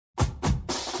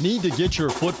Need to get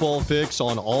your football fix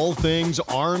on all things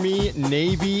Army,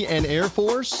 Navy, and Air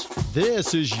Force?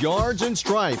 This is Yards and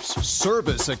Stripes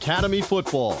Service Academy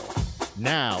Football.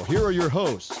 Now, here are your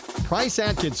hosts, Price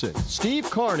Atkinson, Steve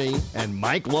Carney, and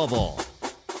Mike Lovall.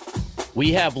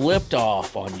 We have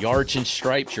liftoff on Yards and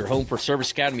Stripes, your home for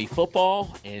Service Academy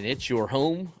Football, and it's your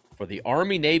home for the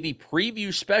Army-Navy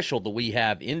preview special that we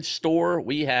have in store.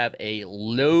 We have a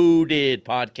loaded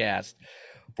podcast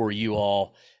for you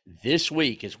all this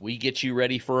week as we get you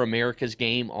ready for America's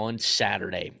game on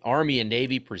Saturday. Army and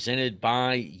Navy presented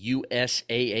by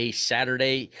USAA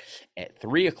Saturday at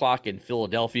 3 o'clock in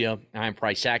Philadelphia. I'm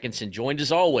Price Atkinson, joined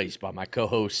as always by my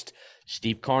co-host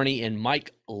Steve Carney and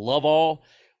Mike Lovall.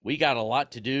 We got a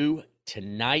lot to do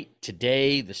tonight,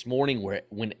 today, this morning,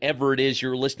 whenever it is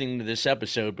you're listening to this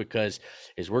episode, because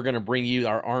as we're going to bring you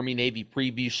our Army-Navy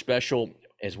preview special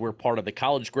as we're part of the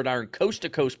College Gridiron Coast to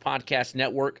Coast Podcast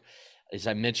Network. As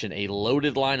I mentioned, a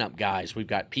loaded lineup, guys. We've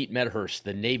got Pete Medhurst,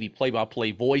 the Navy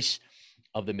play-by-play voice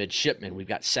of the midshipmen. We've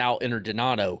got Sal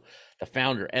Interdonato, the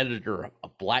founder, editor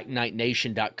of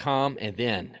BlackKnightNation.com. And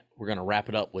then we're going to wrap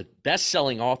it up with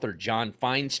best-selling author John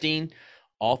Feinstein,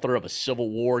 author of A Civil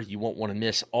War. You won't want to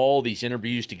miss all these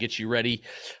interviews to get you ready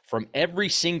from every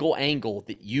single angle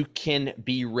that you can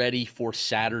be ready for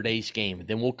Saturday's game. And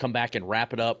then we'll come back and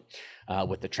wrap it up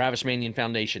with the Travis Manion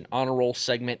Foundation Honor Roll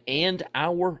segment and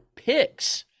our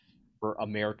picks for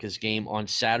America's game on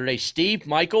Saturday. Steve,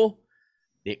 Michael,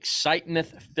 the excitement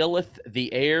filleth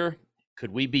the air.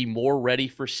 Could we be more ready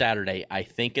for Saturday? I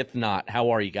think if not.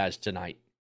 How are you guys tonight?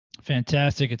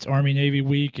 Fantastic. It's Army-Navy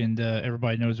week, and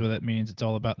everybody knows what that means. It's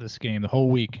all about this game. The whole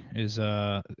week is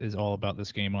all about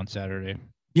this game on Saturday.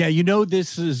 Yeah, you know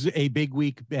this is a big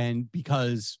week, Ben,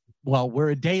 because we're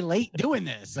a day late doing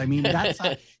this. I mean, that's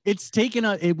it's taken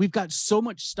we've got so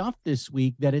much stuff this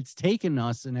week that it's taken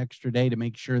us an extra day to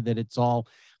make sure that it's all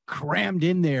crammed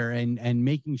in there and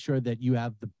making sure that you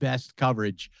have the best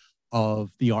coverage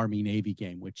of the Army-Navy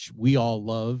game, which we all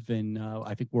love, and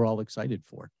I think we're all excited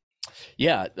for.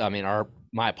 Yeah, I mean, our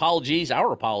apologies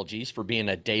for being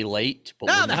a day late. But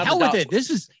no, the hell with it.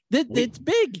 It's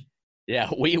big.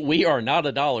 Yeah, we are not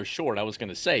a dollar short, I was going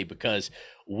to say, because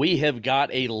we have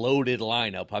got a loaded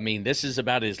lineup. I mean, this is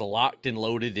about as locked and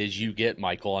loaded as you get,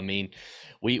 Michael. I mean,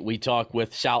 we talked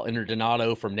with Sal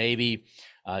Interdonato from Navy.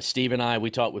 Steve and I, we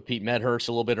talked with Pete Medhurst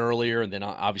a little bit earlier, and then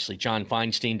obviously John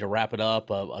Feinstein to wrap it up,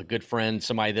 a good friend,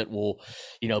 somebody that will,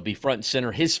 be front and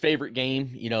center. His favorite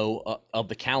game, of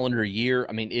the calendar year.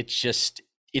 I mean,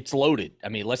 it's loaded. I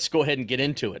mean, let's go ahead and get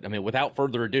into it. I mean, without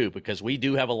further ado, because we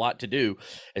do have a lot to do.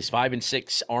 As 5 and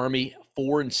 6 Army,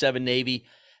 4 and 7 Navy,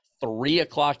 3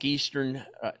 o'clock Eastern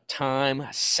time,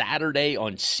 Saturday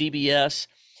on CBS.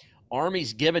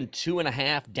 Army's given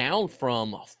 2.5, down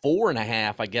from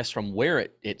 4.5, I guess, from where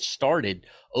it started.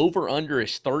 Over under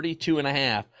is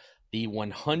 32.5. The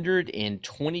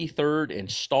 123rd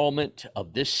installment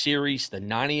of this series, the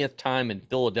 90th time in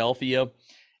Philadelphia,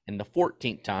 and the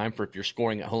 14th time for if you're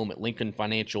scoring at home at Lincoln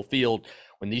Financial Field,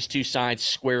 when these two sides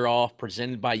square off,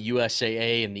 presented by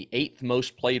USAA, in the 8th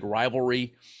most played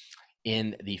rivalry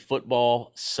in the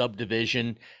football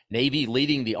subdivision. Navy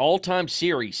leading the all-time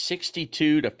series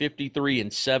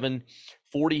 62-53-7,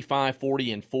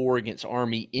 45-40-4 against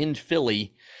Army in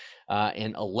Philly,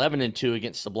 and 11-2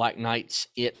 against the Black Knights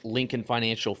at Lincoln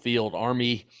Financial Field.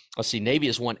 Navy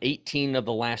has won 18 of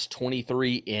the last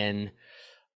 23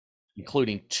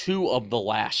 including 2 of the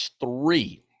last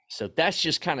 3. So that's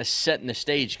just kind of setting the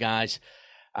stage, guys.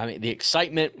 I mean, the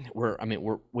excitement,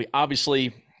 we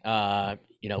obviously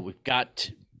we've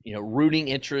got, rooting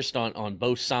interest on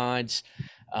both sides.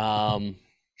 What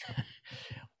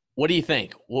do you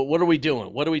think? What are we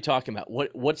doing? What are we talking about?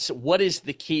 What is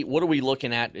the key? What are we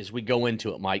looking at as we go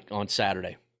into it, Mike, on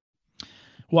Saturday?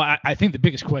 Well, I think the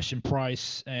biggest question,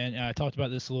 Price, and I talked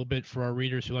about this a little bit for our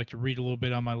readers who like to read a little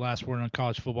bit on my Last Word on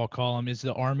College Football column, is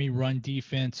the Army run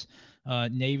defense.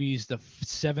 Navy's the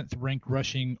 7th ranked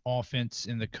rushing offense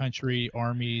in the country.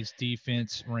 Army's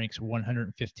defense ranks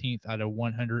 115th out of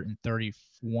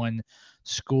 131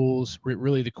 schools.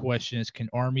 Really, the question is, can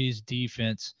Army's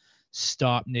defense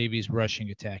stop Navy's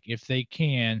rushing attack? If they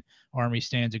can, Army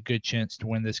stands a good chance to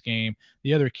win this game.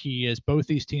 The other key is both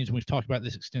these teams, and we've talked about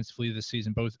this extensively this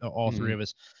season, all three of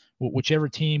us, whichever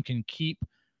team can keep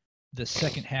the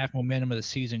second half momentum of the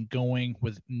season going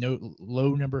with no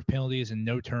low number of penalties and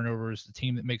no turnovers, the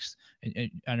team that makes, and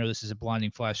I know this is a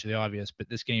blinding flash of the obvious, but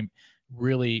this game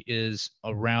really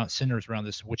centers around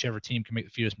this. Whichever team can make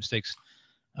the fewest mistakes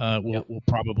will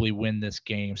probably win this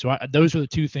game. So those are the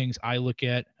two things I look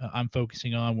at. I'm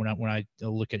focusing on when I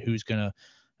look at who's going to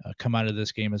come out of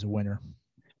this game as a winner.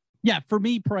 Yeah, for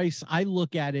me, Price, I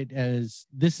look at it as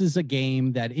this is a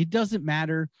game that it doesn't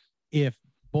matter if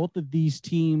both of these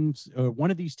teams or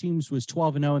one of these teams was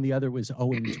 12-0 and the other was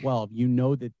 0-12. You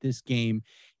know that this game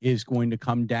is going to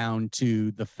come down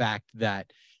to the fact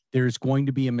that there's going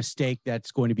to be a mistake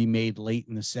that's going to be made late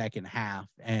in the second half,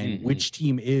 and which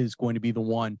team is going to be the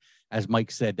one, as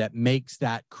Mike said, that makes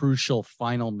that crucial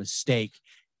final mistake,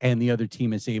 and the other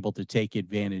team is able to take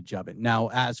advantage of it. Now,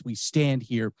 as we stand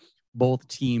here, both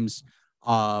teams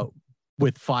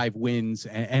with 5 wins.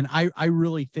 And I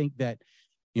really think that,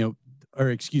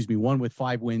 one with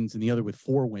 5 wins and the other with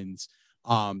 4 wins.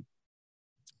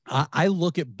 I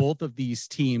look at both of these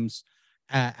teams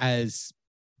as,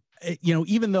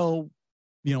 even though,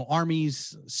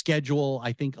 Army's schedule,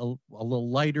 I think a little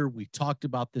lighter. We talked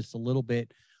about this a little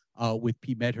bit with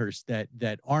Pete Medhurst,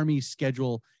 that Army's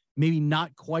schedule maybe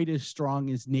not quite as strong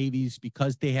as Navy's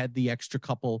because they had the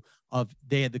couple of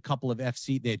they had 2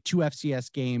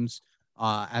 FCS games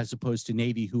as opposed to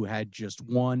Navy, who had just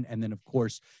 1. And then, of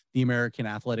course, the American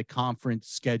Athletic Conference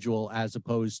schedule, as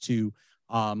opposed to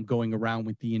going around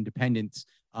with the independents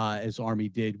as Army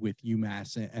did with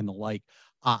UMass and the like.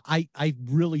 I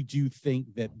really do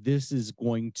think that this is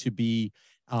going to be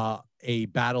a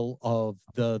battle of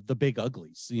the big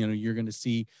uglies. You're going to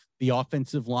see the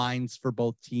offensive lines for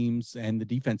both teams and the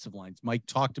defensive lines. Mike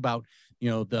talked about,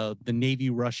 the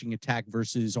Navy rushing attack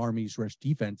versus Army's rush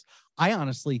defense. I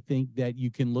honestly think that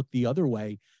you can look the other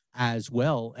way as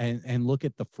well and look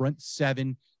at the front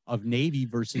 7 of Navy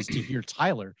versus Tahir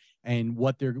Tyler and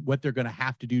what they're going to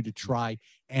have to do to try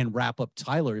and wrap up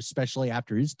Tyler, especially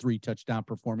after his 3 touchdown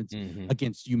performance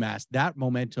against UMass. That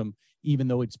momentum, even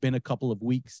though it's been a couple of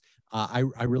weeks,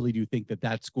 I really do think that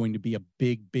that's going to be a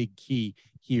big key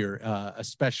here,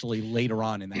 especially later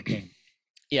on in that game.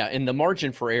 Yeah, and the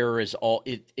margin for error is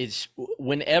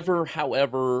whenever,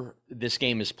 however this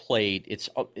game is played, it's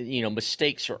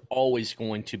mistakes are always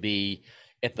going to be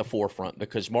at the forefront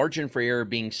because margin for error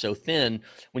being so thin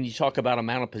when you talk about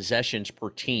amount of possessions per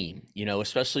team,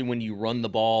 especially when you run the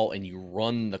ball and you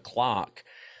run the clock,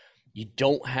 you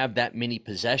don't have that many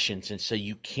possessions. And so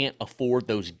you can't afford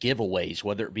those giveaways,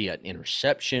 whether it be an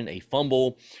interception, a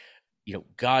fumble,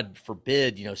 God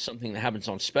forbid, something that happens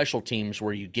on special teams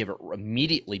where you give it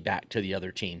immediately back to the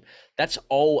other team. That's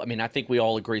all. I mean, I think we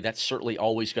all agree that's certainly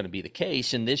always going to be the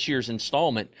case. In this year's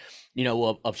installment,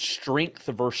 of strength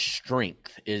versus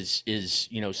strength is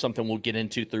something we'll get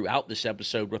into throughout this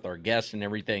episode with our guests and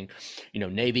everything.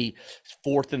 Navy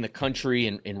 4th in the country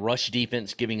in rush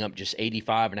defense, giving up just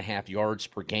 85.5 yards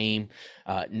per game.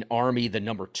 Army, the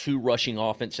number 2 rushing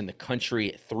offense in the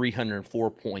country at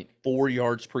 304.4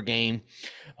 yards per game.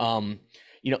 The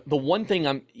one thing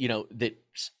that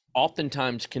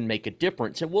oftentimes can make a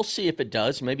difference, and we'll see if it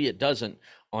does, maybe it doesn't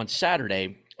on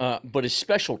Saturday, but is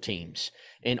special teams.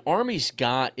 And Army's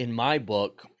got, in my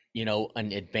book,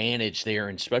 an advantage there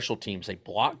in special teams. They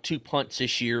blocked 2 punts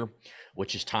this year,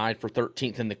 which is tied for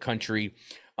 13th in the country.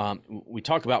 We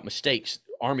talk about mistakes.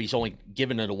 Army's only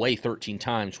given it away 13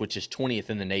 times, which is 20th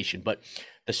in the nation. But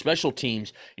the special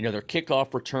teams, their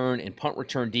kickoff return and punt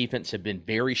return defense have been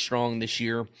very strong this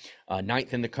year.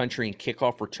 9th in the country in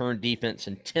kickoff return defense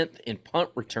and 10th in punt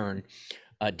return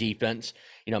defense.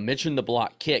 Mentioned the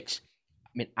block kicks.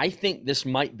 I mean, I think this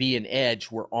might be an edge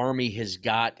where Army has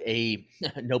got a,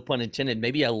 no pun intended,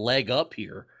 maybe a leg up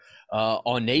here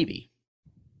on Navy.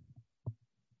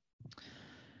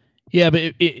 Yeah,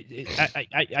 but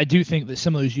I do think that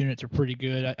some of those units are pretty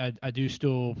good. I do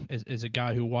still, as a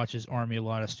guy who watches Army a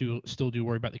lot, I still do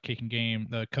worry about the kicking game.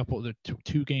 The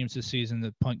 2 games this season,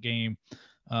 the punt game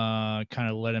kind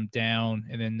of let him down,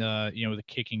 and then the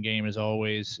kicking game is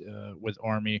always with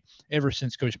Army. Ever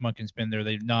since Coach Monken's been there,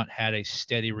 they've not had a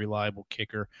steady, reliable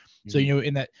kicker. So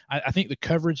in that, I think the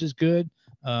coverage is good.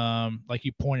 Like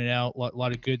you pointed out, a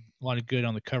lot of good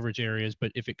on the coverage areas.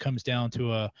 But if it comes down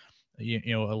to a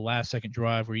last-second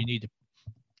drive where you need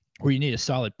a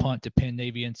solid punt to pin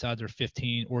Navy inside their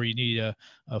 15, or you need a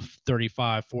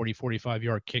 35, 40,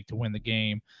 45-yard kick to win the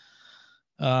game,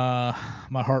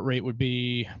 my heart rate would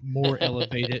be more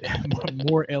elevated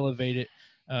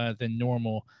than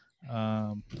normal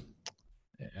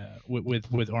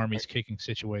with Army's kicking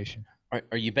situation.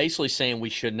 Are you basically saying we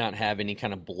should not have any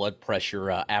kind of blood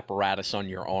pressure apparatus on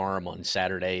your arm on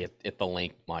Saturday at the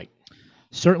link, Mike?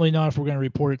 Certainly not if we're going to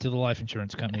report it to the life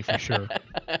insurance company, for sure.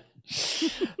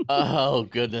 Oh,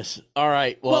 goodness. All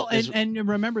right. Well, and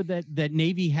remember that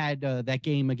Navy had that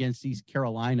game against East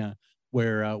Carolina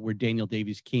where Daniel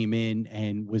Davies came in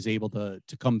and was able to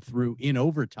come through in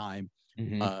overtime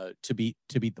to beat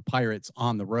the Pirates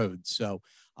on the road. So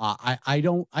I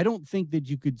don't think that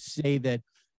you could say that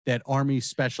that Army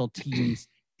special teams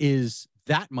is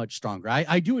that much stronger.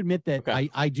 I do admit that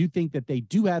I do think that they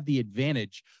do have the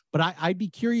advantage, but I'd be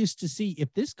curious to see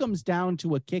if this comes down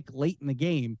to a kick late in the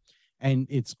game and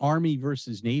it's Army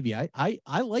versus Navy. I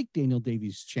like Daniel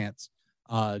Davies' chance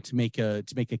to make a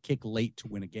kick late to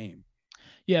win a game.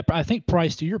 Yeah, I think,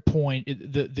 Price, to your point,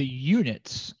 the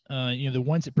units, the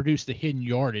ones that produce the hidden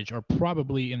yardage are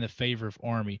probably in the favor of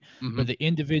Army, but the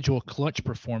individual clutch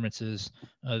performances,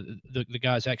 the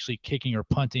guys actually kicking or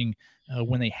punting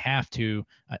when they have to,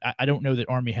 I don't know that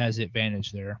Army has the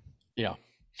advantage there. Yeah.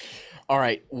 All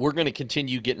right, we're going to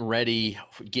continue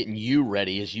getting you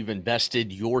ready as you've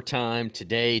invested your time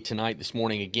today, tonight, this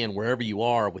morning, again, wherever you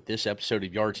are with this episode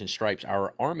of Yards and Stripes,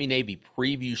 our Army-Navy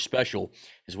preview special,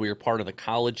 as we are part of the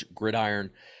College Gridiron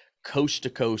Coast to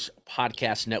Coast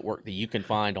podcast network that you can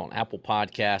find on Apple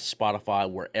Podcasts, Spotify,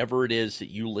 wherever it is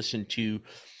that you listen to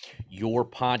your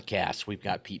podcasts. We've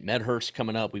got Pete Medhurst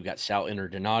coming up. We've got Sal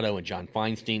Interdonato and John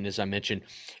Feinstein, as I mentioned.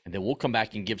 And then we'll come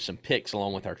back and give some picks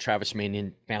along with our Travis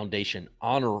Manion Foundation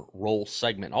Honor Roll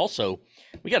segment. Also,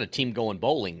 we got a team going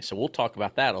bowling, so we'll talk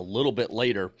about that a little bit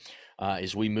later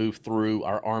as we move through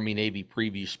our Army-Navy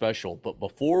preview special. But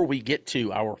before we get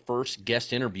to our first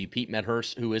guest interview, Pete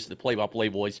Medhurst, who is the play-by-play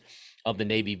voice of the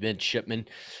Navy midshipmen,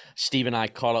 Steve and I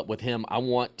caught up with him. I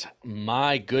want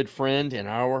my good friend and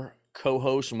our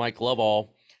co-host Mike Lovall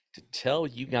to tell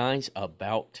you guys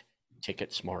about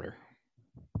Ticket Smarter.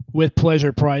 With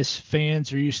pleasure, Price.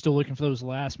 Fans, are you still looking for those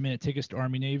last-minute tickets to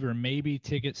Army-Navy, or maybe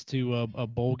tickets to a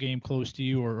bowl game close to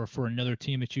you, or for another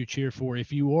team that you cheer for?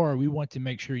 If you are, we want to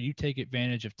make sure you take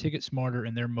advantage of Ticket Smarter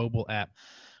and their mobile app.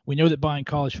 We know that buying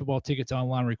college football tickets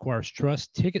online requires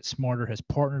trust. Ticket Smarter has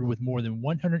partnered with more than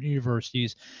 100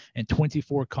 universities and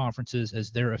 24 conferences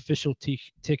as their official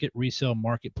ticket resale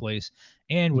marketplace,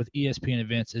 and with ESPN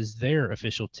Events as their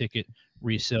official ticket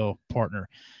resale partner.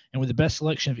 And with the best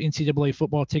selection of NCAA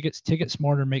football tickets, Ticket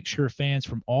Smarter makes sure fans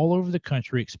from all over the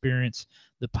country experience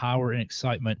the power and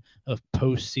excitement of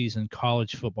postseason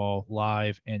college football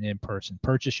live and in person.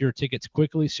 Purchase your tickets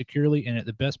quickly, securely, and at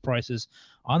the best prices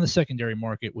on the secondary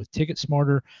market with Ticket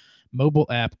Smarter mobile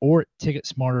app or at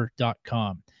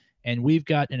ticketsmarter.com. And we've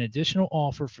got an additional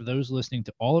offer for those listening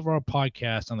to all of our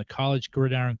podcasts on the College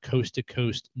Gridiron Coast to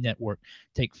Coast Network.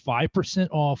 Take 5%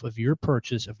 off of your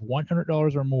purchase of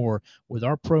 $100 or more with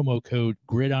our promo code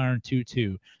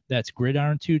Gridiron22. That's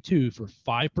Gridiron22 for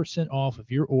 5% off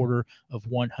of your order of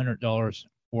 $100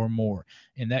 or more.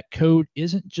 And that code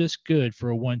isn't just good for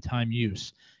a one-time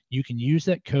use. You can use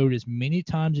that code as many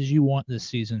times as you want this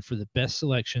season for the best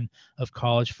selection of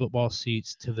college football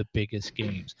seats to the biggest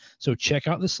games. So check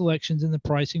out the selections and the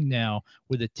pricing now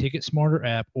with the Ticket Smarter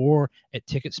app or at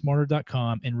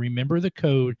ticketsmarter.com. And remember the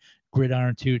code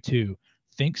Gridiron22.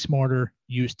 Think smarter,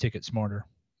 use Ticket Smarter.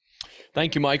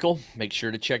 Thank you, Michael. Make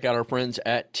sure to check out our friends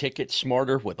at Ticket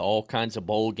Smarter with all kinds of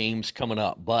bowl games coming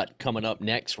up. But coming up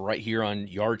next, right here on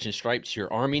Yards and Stripes,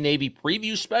 your Army-Navy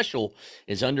preview special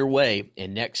is underway.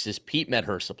 And next is Pete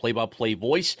Medhurst, the play-by-play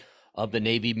voice of the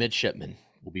Navy midshipmen.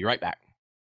 We'll be right back.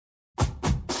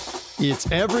 It's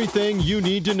everything you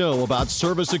need to know about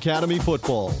Service Academy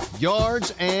football.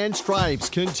 Yards and Stripes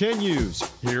continues.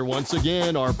 Here once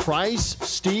again are Price,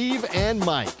 Steve, and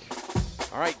Mike.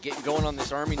 All right, getting going on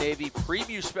this Army-Navy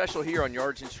preview special here on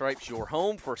Yards and Stripes, your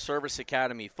home for Service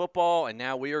Academy football. And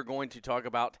now we are going to talk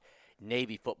about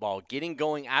Navy football, getting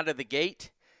going out of the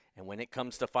gate. And when it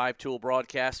comes to five-tool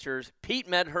broadcasters, Pete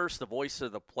Medhurst, the voice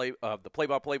of the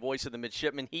play-by-play voice of the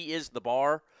midshipmen, he is the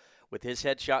bar with his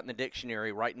headshot in the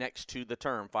dictionary right next to the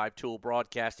term five-tool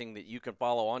broadcasting that you can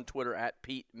follow on Twitter at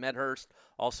Pete Medhurst.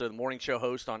 Also, the morning show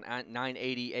host on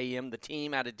 980 AM, The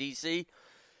Team out of D.C.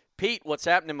 Pete, what's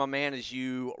happening, my man, as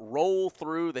you roll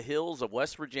through the hills of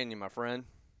West Virginia, my friend?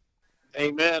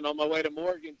 Amen. On my way to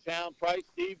Morgantown. Price,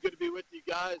 Steve, good to be with you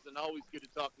guys, and always good to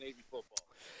talk Navy football.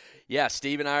 Yeah,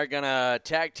 Steve and I are going to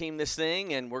tag team this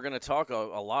thing, and we're going to talk a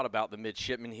lot about the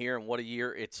midshipmen here and what a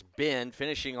year it's been,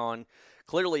 finishing on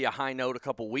clearly a high note a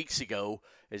couple weeks ago,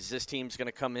 as this team's going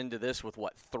to come into this with,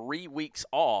 3 weeks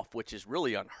off, which is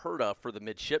really unheard of for the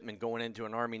midshipmen going into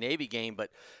an Army-Navy game.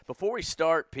 But before we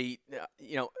start, Pete,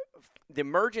 the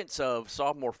emergence of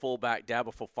sophomore fullback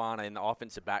Dabo Fofana in the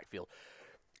offensive backfield,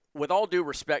 with all due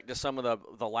respect to some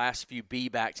of the last few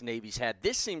B-backs Navy's had,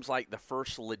 this seems like the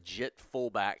first legit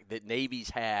fullback that Navy's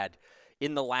had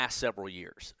in the last several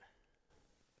years.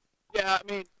 Yeah,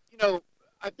 I mean,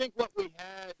 I think what we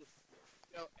had,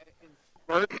 in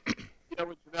spurts,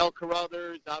 with Jamel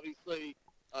Carruthers, obviously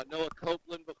Noah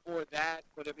Copeland before that.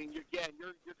 But, I mean, you're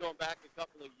going back a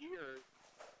couple of years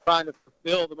trying to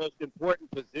fulfill the most important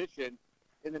position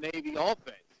in the Navy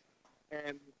offense.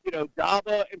 And,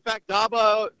 Daba, in fact,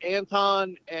 Daba,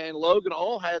 Anton, and Logan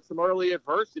all had some early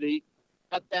adversity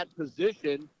at that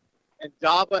position, and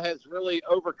Daba has really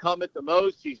overcome it the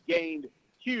most. He's gained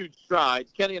huge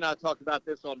strides. Kenny and I talked about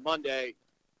this on Monday,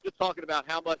 just talking about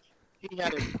how much he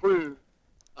had improved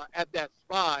at that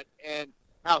spot and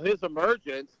how his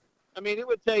emergence. I mean, it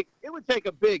would take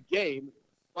a big game,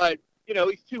 but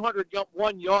he's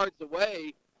 201 yards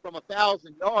away from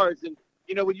 1,000 yards, and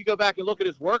when you go back and look at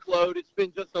his workload, it's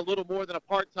been just a little more than a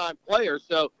part-time player.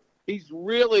 So he's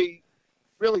really,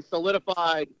 really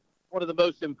solidified one of the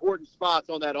most important spots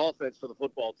on that offense for the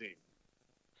football team.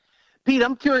 Pete,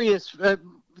 I'm curious.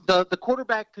 The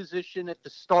quarterback position at the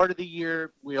start of the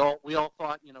year, we all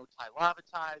thought, Ty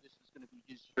Lavatai, this was going to be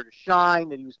his year to shine,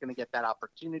 that he was going to get that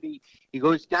opportunity. He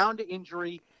goes down to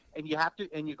injury, and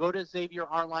you go to Xavier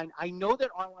Arline. I know that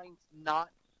Arline's not,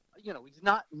 he's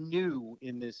not new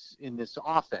in this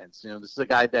offense. This is a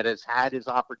guy that has had his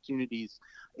opportunities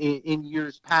in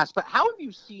years past. But how have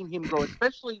you seen him grow,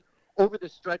 especially over the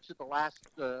stretch of the last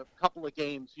couple of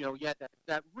games? You had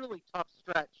that really tough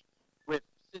stretch with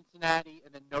Cincinnati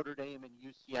and then Notre Dame and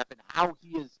UCF, and how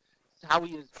he has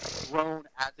grown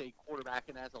as a quarterback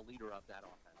and as a leader of that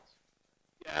offense.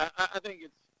 Yeah, I think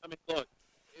look,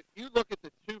 if you look at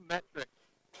the two metrics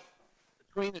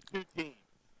between the two teams,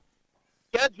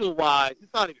 schedule-wise,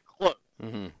 it's not even close.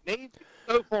 Mm-hmm. Navy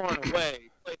so far and away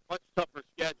played a much tougher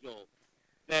schedule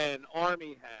than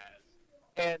Army has,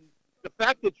 and the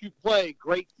fact that you play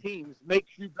great teams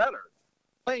makes you better.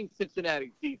 Playing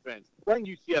Cincinnati's defense, playing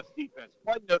UCF's defense,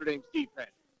 playing Notre Dame's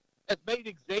defense has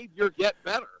made Xavier get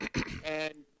better.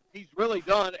 And he's really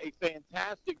done a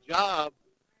fantastic job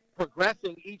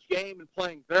progressing each game and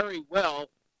playing very well.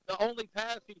 The only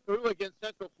pass he threw against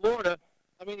Central Florida,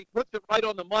 he puts it right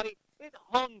on the money. It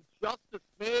hung just a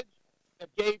smidge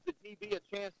that gave the DB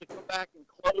a chance to come back and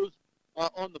close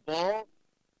on the ball.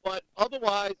 But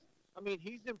otherwise,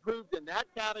 he's improved in that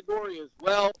category as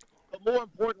well. But more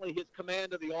importantly, his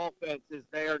command of the offense is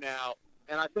there now.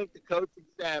 And I think the coaching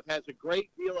staff has a great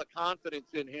deal of confidence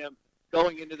in him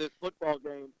going into this football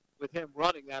game with him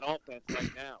running that offense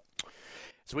right now.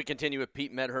 So we continue with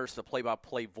Pete Medhurst, the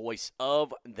play-by-play voice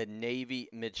of the Navy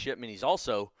midshipman. He's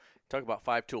also, talk about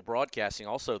Five-Tool Broadcasting,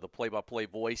 also the play-by-play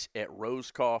voice at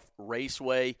Rosecroft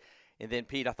Raceway. And then,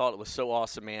 Pete, I thought it was so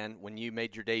awesome, man, when you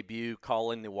made your debut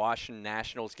calling the Washington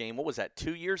Nationals game. What was that,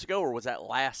 2 years ago, or was that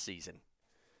last season?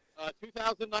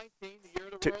 2019, the year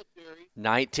of the World Series.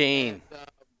 19.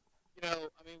 And,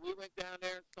 we went down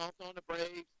there and stomped on the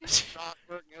Braves, Steve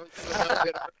Strasburg,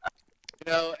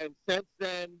 and since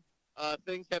then,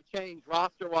 things have changed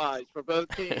roster-wise for both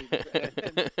teams.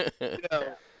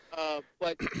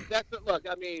 But that's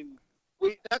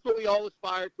what we all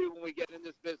aspire to when we get in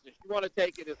this business. You want to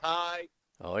take it as high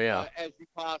as you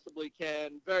possibly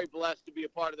can. Very blessed to be a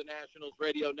part of the Nationals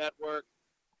radio network.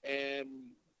 And,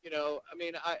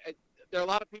 there are a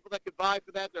lot of people that could vie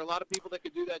for that. There are a lot of people that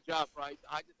could do that job, Bryce.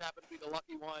 I just happen to be the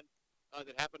lucky one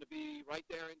that happened to be right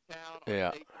there in town on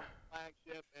the state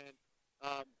flagship. And,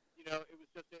 it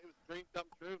was a dream come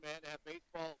true, man, to have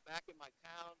baseball back in my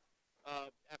town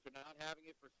after not having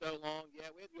it for so long. Yeah,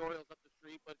 we had the Orioles up the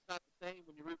street, but it's not the same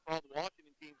when you root for all the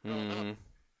Washington teams growing up.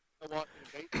 The Washington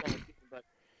baseball team, but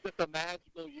just a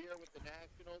magical year with the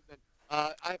Nationals, and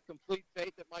I have complete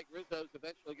faith that Mike Rizzo is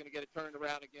eventually going to get it turned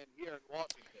around again here in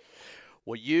Washington.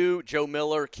 Well, you, Joe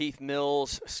Miller, Keith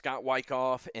Mills, Scott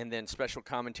Wyckoff, and then special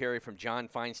commentary from John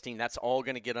Feinstein. That's all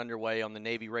going to get underway on the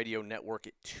Navy Radio Network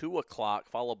at 2 o'clock,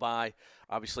 followed by,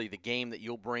 obviously, the game that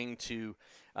you'll bring to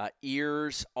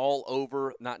ears all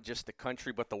over, not just the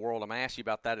country, but the world. I'm going to ask you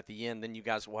about that at the end. Then you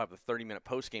guys will have the 30-minute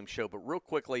postgame show. But real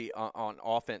quickly on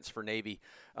offense for Navy,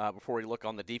 before we look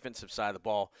on the defensive side of the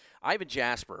ball, Ivan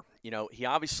Jasper,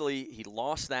 he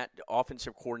lost that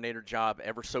offensive coordinator job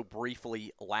ever so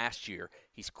briefly last year.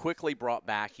 He's quickly brought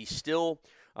back. He's still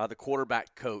the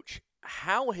quarterback coach.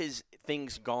 How has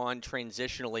things gone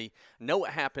transitionally? I know it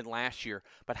happened last year,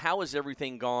 but how has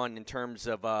everything gone in terms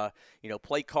of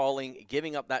play calling,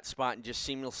 giving up that spot, and just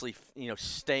seamlessly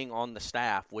staying on the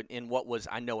staff in what was,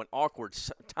 I know, an awkward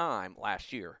time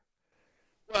last year?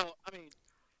 Well,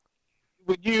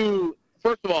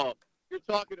 first of all, you're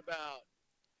talking about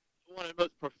one of the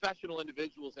most professional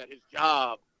individuals at his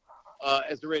job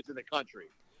as there is in the country.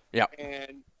 Yeah.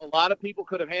 And a lot of people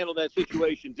could have handled that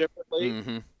situation differently.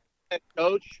 Mm-hmm. That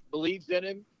coach believes in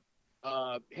him,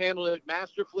 handled it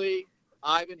masterfully.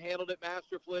 Ivan handled it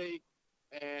masterfully,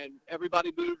 and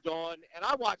everybody moved on. And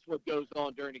I watch what goes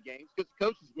on during the games because the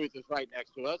coach's booth is right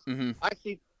next to us. Mm-hmm. I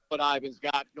see what Ivan's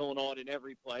got going on in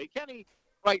every play. Kenny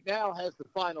right now has the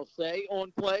final say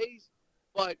on plays,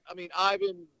 but,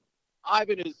 Ivan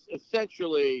Ivan is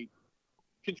essentially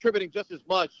contributing just as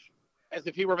much as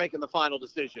if he were making the final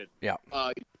decision. Yeah.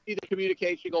 You see the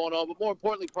communication going on, but more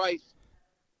importantly, Price,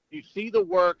 you see the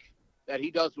work that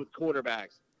he does with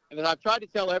quarterbacks. And as I've tried to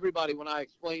tell everybody when I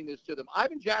explain this to them,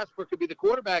 Ivan Jasper could be the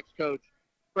quarterbacks coach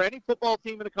for any football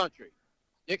team in the country.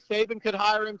 Nick Saban could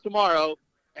hire him tomorrow,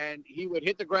 and he would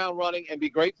hit the ground running and be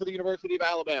great for the University of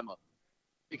Alabama,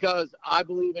 because I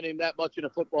believe in him that much in a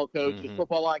football coach. His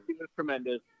football IQ is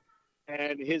tremendous,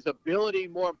 and his ability,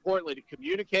 more importantly, to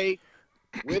communicate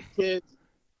with kids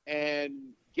and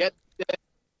get that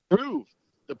proof.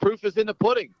 The proof is in the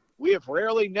pudding. We have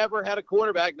rarely never had a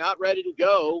quarterback not ready to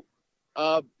go.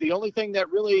 The only thing that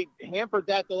really hampered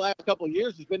that the last couple of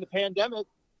years has been the pandemic.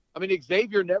 I mean,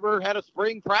 Xavier never had a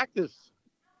spring practice.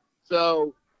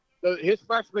 So his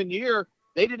freshman year,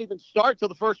 they didn't even start till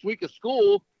the first week of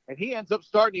school, and he ends up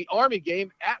starting the Army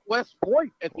game at West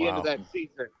Point at the end of that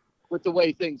season with the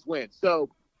way things went. So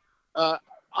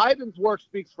Ivan's work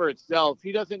speaks for itself.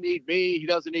 He doesn't need me. He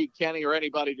doesn't need Kenny or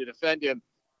anybody to defend him.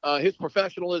 His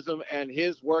professionalism and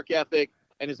his work ethic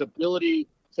and his ability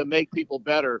to make people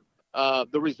better.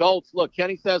 The results, look,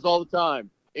 Kenny says all the time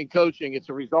in coaching, it's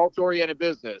a results-oriented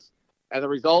business. And the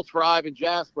results for Ivan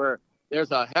Jasper,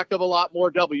 there's a heck of a lot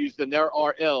more W's than there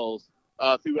are L's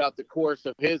throughout the course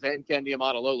of his and Ken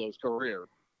Niumatalolo's career.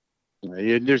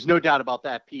 There's no doubt about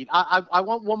that, Pete. I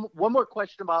want one more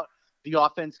question about the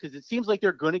offense, because it seems like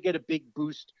they're going to get a big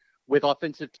boost with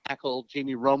offensive tackle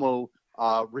Jamie Romo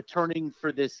returning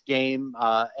for this game.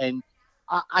 And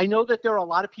I know that there are a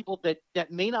lot of people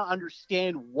that may not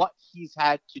understand what he's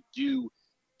had to do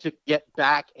to get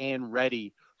back and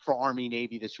ready for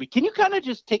Army-Navy this week. Can you kind of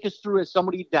just take us through, as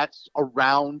somebody that's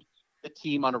around the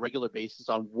team on a regular basis,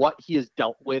 on what he has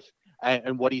dealt with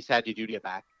and what he's had to do to get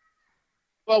back?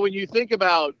 Well, when you think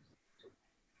about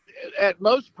at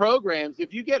most programs,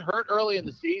 if you get hurt early in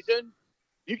the season,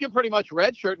 you can pretty much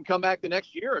redshirt and come back the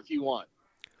next year if you want.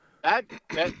 That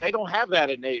they don't have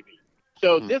that at Navy.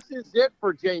 So this is it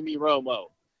for Jamie Romo.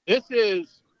 This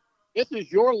is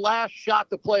your last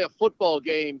shot to play a football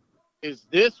game, is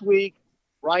this week,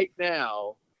 right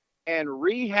now, and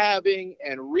rehabbing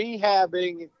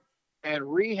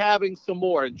some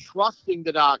more, and trusting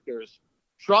the doctors,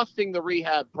 trusting the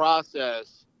rehab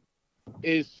process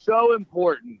is so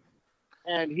important.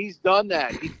 And he's done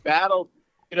that. He's battled,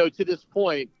 to this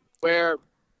point where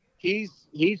he's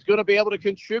going to be able to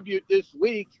contribute this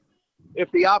week if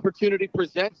the opportunity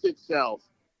presents itself.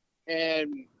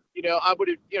 And, I would,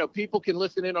 people can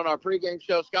listen in on our pregame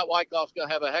show. Scott Wyckoff's going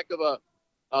to have a heck of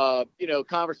a,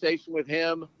 conversation with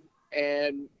him.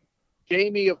 And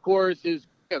Jamie, of course, is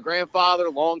grandfather,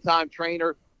 longtime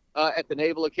trainer at the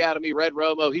Naval Academy. Red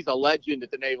Romo, he's a legend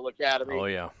at the Naval Academy. Oh,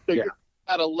 yeah. So you're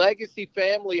got a legacy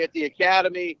family at the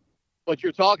Academy, but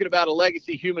you're talking about a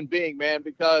legacy human being, man,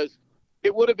 because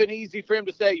it would have been easy for him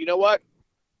to say, you know what,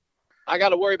 I got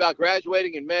to worry about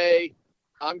graduating in May.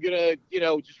 I'm going to,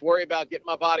 just worry about getting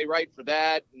my body right for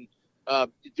that and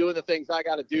doing the things I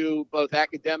got to do both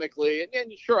academically.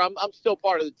 And sure, I'm still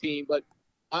part of the team, but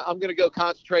I'm going to go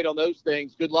concentrate on those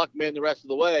things. Good luck, man, the rest of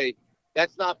the way.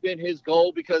 That's not been his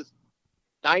goal, because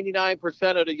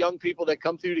 99% of the young people that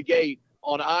come through the gate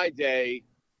on I-Day,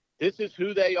 this is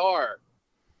who they are.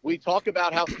 We talk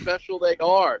about how special they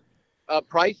are.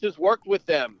 Price has worked with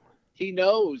them. He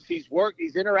knows. He's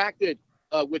interacted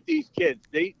with these kids.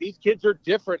 These kids are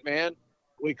different, man.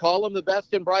 We call them the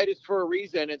best and brightest for a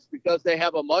reason. It's because they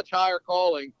have a much higher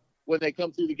calling when they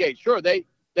come through the gate. Sure, they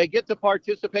get to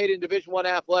participate in Division I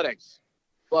athletics,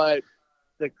 but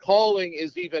the calling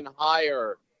is even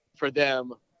higher for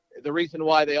them. The reason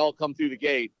why they all come through the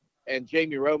gate, and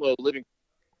Jamie Romo living,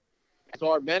 as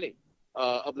are many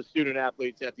of the student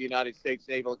athletes at the United States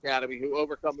Naval Academy who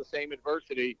overcome the same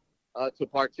adversity to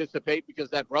participate, because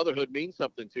that brotherhood means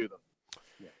something to them.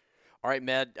 All right,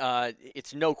 Med,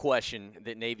 it's no question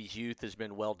that Navy's youth has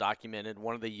been well documented.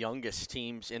 One of the youngest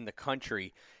teams in the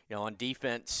country, on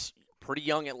defense, pretty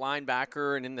young at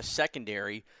linebacker and in the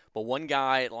secondary, but one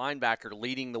guy at linebacker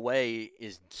leading the way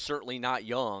is certainly not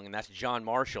young, and that's John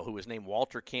Marshall, who was named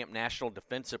Walter Camp National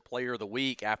Defensive Player of the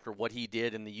Week after what he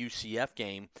did in the UCF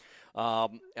game.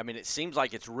 It seems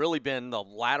like it's really been the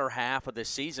latter half of this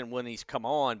season when he's come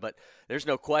on, but there's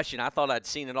no question. I thought I'd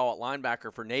seen it all at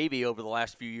linebacker for Navy over the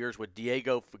last few years with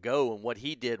Diego Fagot and what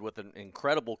he did with an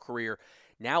incredible career.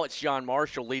 Now it's John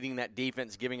Marshall leading that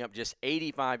defense, giving up just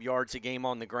 85 yards a game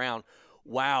on the ground.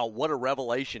 Wow, what a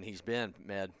revelation he's been,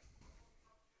 Med.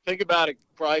 Think about it,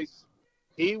 Price.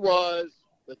 He was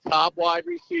the top wide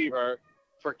receiver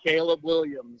for Caleb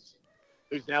Williams,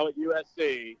 who's now at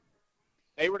USC.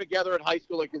 They were together in high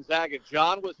school at Gonzaga.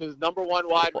 John was his number one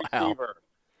wide receiver.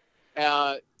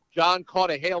 John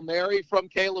caught a Hail Mary from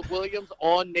Caleb Williams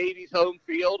on Navy's home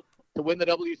field to win the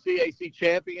WCAC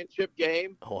championship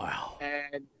game. Wow.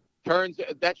 And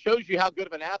that shows you how good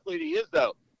of an athlete he is,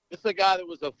 though. This is a guy that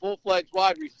was a full-fledged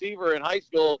wide receiver in high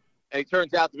school, and he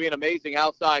turns out to be an amazing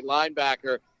outside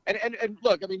linebacker. And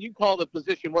look, I mean, you call the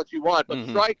position what you want, but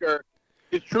striker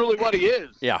is truly what he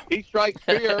is. Yeah. He strikes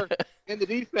fear in the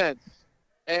defense,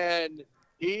 and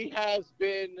he has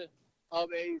been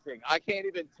amazing. I can't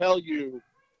even tell you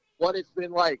what it's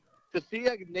been like to see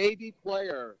a Navy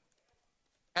player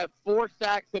have 4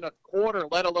 sacks in a quarter,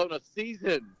 let alone a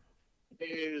season,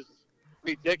 is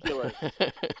ridiculous.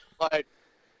 But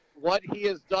what he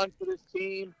has done for this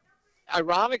team,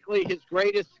 ironically, his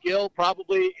greatest skill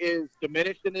probably is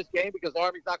diminished in this game because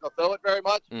Army's not going to throw it very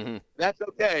much. That's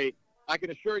okay. I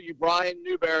can assure you Brian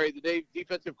Newberry, the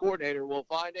defensive coordinator, will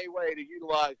find a way to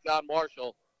utilize John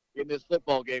Marshall in this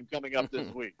football game coming up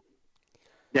this week.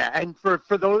 Yeah, and for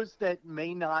those that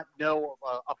may not know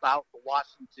about the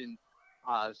Washington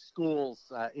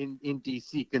schools in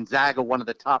D.C., Gonzaga, one of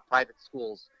the top private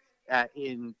schools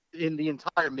in the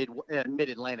entire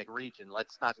mid-Atlantic region.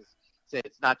 Let's not just say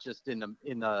it's not just in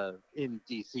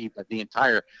D.C., but the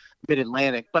entire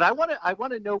mid-Atlantic. But I want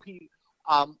to know, Pete,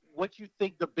 what you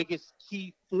think the biggest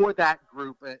key for that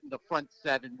group in the front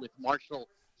seven with Marshall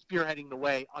spearheading the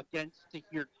way against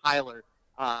Tahir Tyler,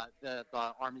 the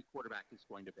Army quarterback, is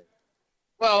going to be.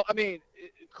 Well, I mean,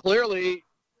 clearly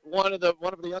one of the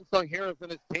unsung heroes in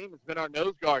this team has been our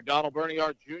nose guard, Donald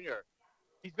Berniard Jr.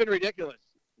 He's been ridiculous,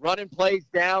 running plays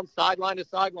down sideline to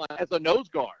sideline as a nose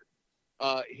guard.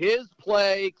 His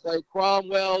play, Clay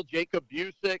Cromwell, Jacob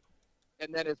Busick,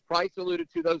 and then as Price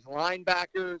alluded to, those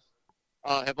linebackers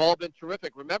have all been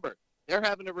terrific. Remember, they're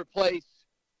having to replace,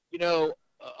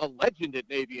 a legend at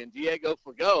Navy and Diego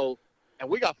Fago, and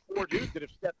we got 4 dudes that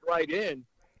have stepped right in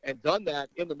and done that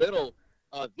in the middle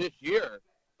this year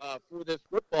for this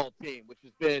football team, which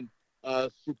has been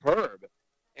superb.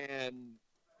 And,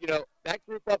 that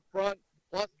group up front,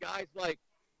 plus guys like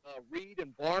Reed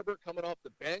and Barber coming off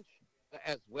the bench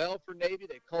as well for Navy.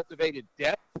 They've cultivated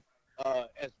depth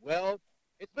as well.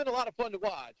 It's been a lot of fun to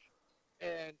watch.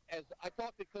 And as I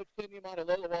talk to Coach Cindy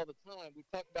Montalolo all the time, we've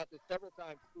talked about this several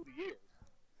times through the years.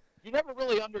 You never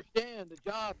really understand the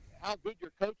job, how good your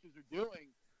coaches are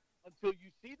doing until you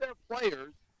see their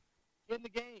players in the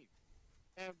game.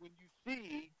 And when you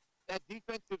see that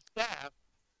defensive staff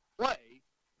play,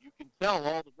 you can tell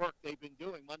all the work they've been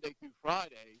doing Monday through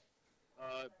Friday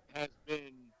has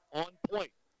been on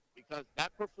point, because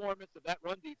that performance of that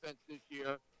run defense this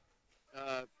year,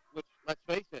 which, let's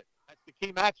face it, that's the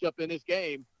key matchup in this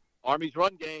game. Army's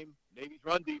run game, Navy's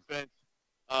run defense.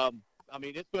 I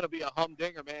mean, it's going to be a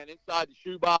humdinger, man, inside the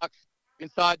shoebox,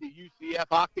 inside the UCF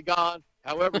octagon,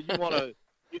 however you want to,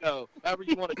 however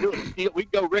you want to do it. We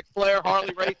can go Ric Flair,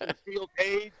 Harley Race, and steel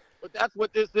cage, but that's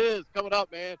what this is coming up,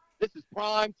 man. This is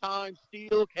prime time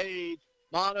steel cage,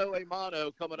 mano a mano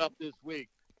coming up this week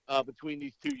between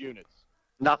these two units.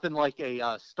 Nothing like a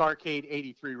Starcade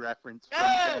 83 reference.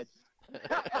 Yes!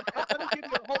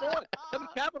 Hold on.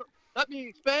 Let me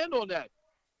expand on that.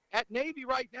 At Navy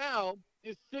right now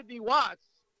is Sydney Watts,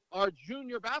 our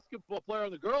junior basketball player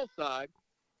on the girls' side.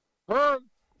 Her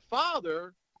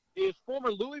father is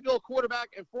former Louisville quarterback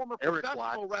and former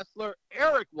professional wrestler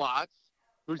Eric Watts.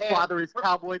 Whose father is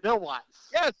Cowboy Bill Watts.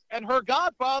 Yes, and her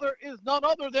godfather is none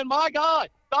other than my guy,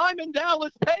 Diamond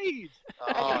Dallas Page.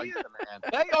 Oh, he's the man.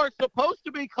 They are supposed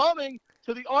to be coming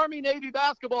to the Army-Navy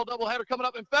basketball doubleheader coming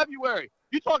up in February.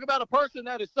 You talk about a person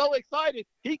that is so excited,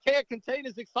 he can't contain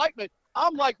his excitement.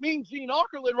 I'm like Mean Gene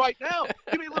Ackerlin right now.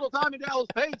 Give me a little Diamond Dallas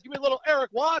Page. Give me a little Eric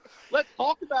Watts. Let's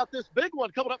talk about this big one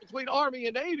coming up between Army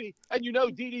and Navy. And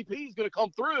DDP is going to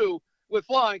come through with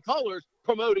flying colors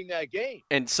promoting that game.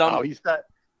 And some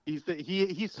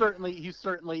he certainly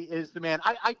is the man.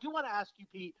 I do want to ask you,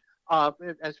 Pete,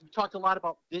 as we talked a lot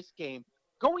about this game,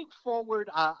 going forward,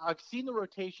 I've seen the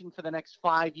rotation for the next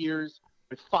 5 years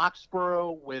with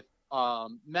Foxborough, with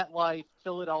MetLife,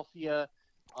 Philadelphia,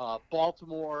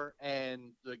 Baltimore,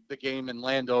 and the game in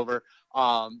Landover.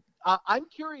 I'm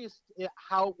curious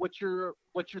what your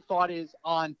thought is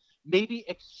on maybe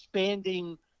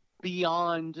expanding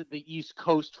beyond the East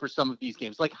Coast for some of these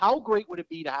games. Like, how great would it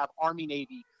be to have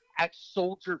Army-Navy at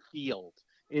Soldier Field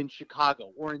in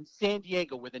Chicago, or in San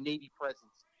Diego, where the Navy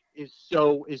presence is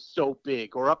so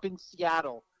big, or up in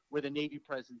Seattle where the Navy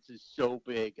presence is so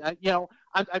big?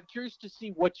 I'm curious to see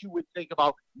what you would think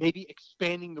about maybe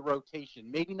expanding the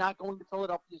rotation, maybe not going to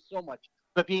Philadelphia so much,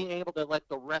 but being able to let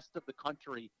the rest of the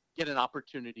country get an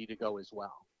opportunity to go as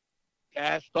well.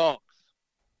 Cash talks.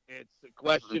 It's a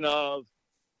question of,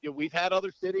 we've had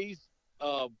other cities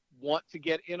want to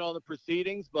get in on the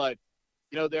proceedings, but,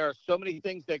 there are so many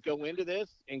things that go into this,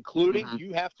 including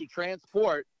you have to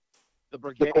transport the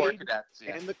brigade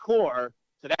and the corps.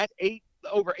 So that's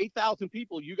over 8,000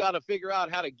 people. You got to figure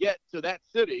out how to get to that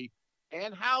city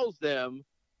and house them,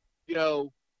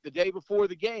 the day before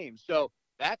the game. So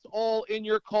that's all in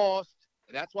your cost.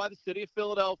 And that's why the city of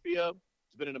Philadelphia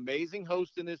has been an amazing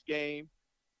host in this game.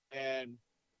 And,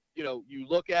 you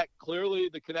look at clearly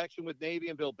the connection with Navy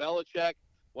and Bill Belichick,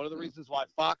 one of the reasons why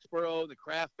Foxborough, the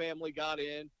Kraft family got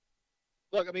in.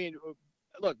 Look,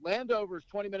 Landover is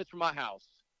 20 minutes from my house,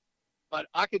 but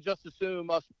I could just assume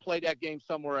us play that game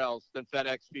somewhere else than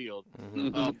FedEx Field.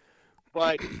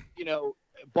 But,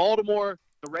 Baltimore,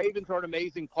 the Ravens are an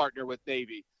amazing partner with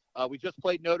Navy. We just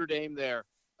played Notre Dame there.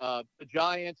 The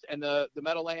Giants and the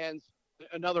Meadowlands,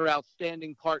 another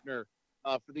outstanding partner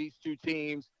for these two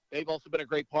teams. They've also been a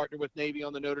great partner with Navy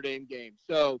on the Notre Dame game.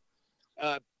 So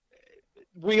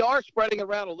we are spreading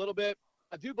around a little bit.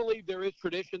 I do believe there is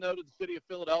tradition, though, to the city of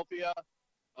Philadelphia.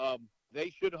 They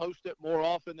should host it more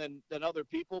often than other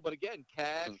people. But, again,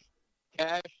 cash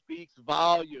speaks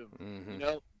volume.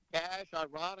 Cash,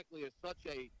 ironically, is such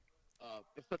a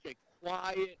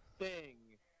quiet thing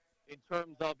in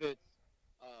terms of its,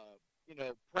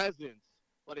 presence,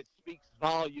 but it speaks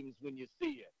volumes when you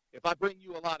see it. If I bring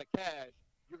you a lot of cash,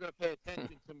 you're going to pay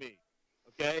attention to me,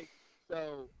 okay?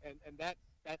 So, and that's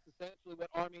essentially what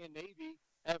Army and Navy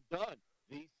have done.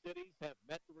 These cities have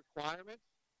met the requirements,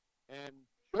 and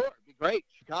sure, it'd be great.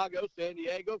 Chicago, San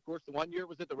Diego, of course, the one year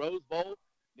was at the Rose Bowl.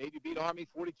 Navy beat Army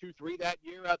 42-3 that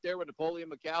year out there with Napoleon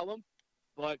McCallum.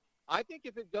 But I think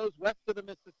if it goes west of the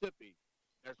Mississippi,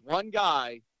 there's one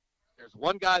guy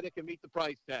that can meet the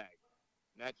price tag,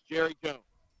 and that's Jerry Jones.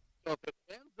 So if it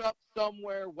ends up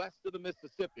somewhere west of the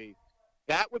Mississippi,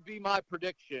 that would be my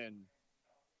prediction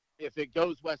if it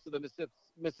goes west of the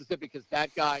Mississippi, because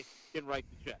that guy can write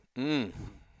the check.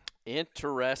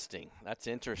 Interesting. That's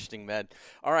interesting, Med.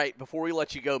 All right, before we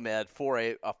let you go, Med, for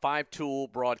a five-tool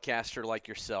broadcaster like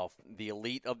yourself, the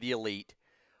elite of the elite,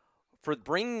 for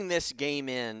bringing this game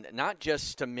in, not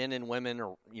just to men and women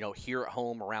or, here at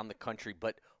home around the country,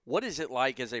 but what is it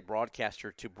like as a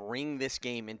broadcaster to bring this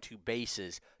game into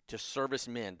bases to service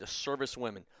men, to service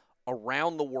women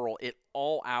around the world at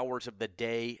all hours of the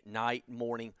day, night,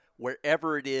 morning,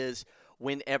 wherever it is,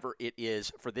 whenever it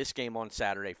is, for this game on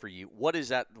Saturday for you? What is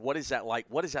that like?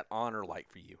 What is that honor like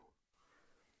for you?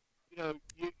 You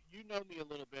know me a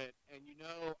little bit, and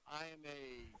I am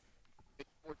a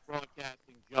sports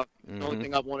broadcasting junkie. It's the only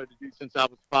thing I've wanted to do since I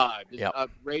was 5.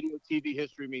 Radio, TV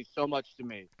history means so much to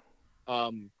me.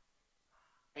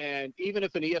 And even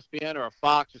if an ESPN or a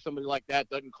Fox or somebody like that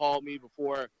doesn't call me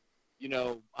before,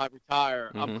 I retire,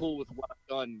 I'm cool with what I've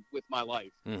done with my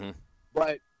life.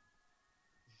 But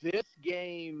this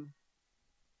game,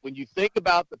 when you think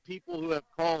about the people who have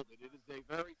called it, it is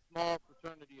a very small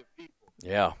fraternity of people.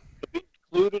 Yeah. To be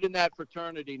included in that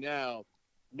fraternity now,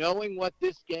 knowing what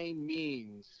this game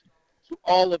means to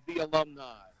all of the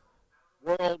alumni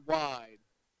worldwide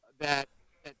that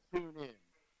tune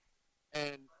in,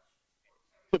 and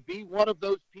to be one of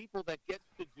those people that gets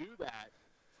to do that,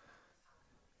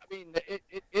 I mean,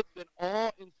 it's an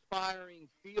awe-inspiring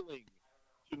feeling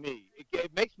to me.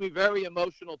 It makes me very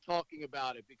emotional talking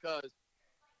about it, because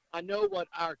I know what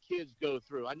our kids go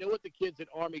through. I know what the kids at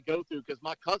Army go through, because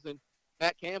my cousin,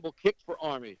 Matt Campbell, kicked for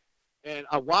Army. And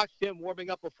I watched him warming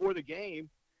up before the game,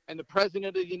 and the President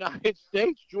of the United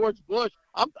States, George Bush,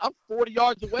 I'm 40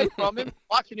 yards away from him,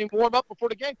 watching him warm up before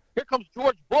the game. Here comes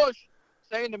George Bush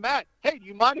saying to Matt, "Hey, do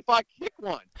you mind if I kick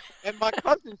one?" And my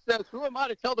cousin says, "Who am I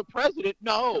to tell the President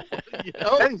no?"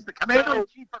 He's the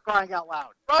commander-in-chief, for crying out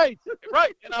loud. Right.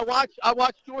 And I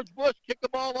watched George Bush kick the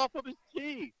ball off of his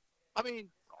tee. I mean,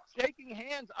 shaking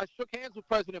hands. I shook hands with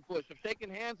President Bush. I've shaken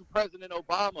hands with President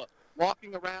Obama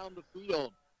walking around the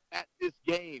field at this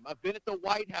game. I've been at the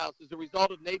White House as a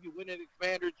result of Navy winning the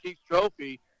Commander-in-Chief's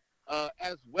trophy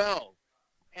as well.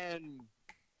 And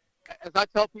as I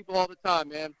tell people all the time,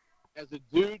 man, as a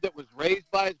dude that was raised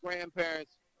by his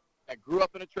grandparents, that grew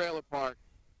up in a trailer park,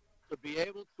 to be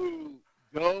able to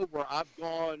go where I've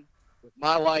gone with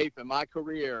my life and my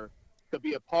career, to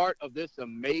be a part of this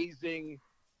amazing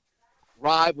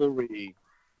rivalry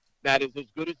that is as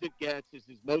good as it gets,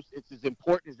 it's as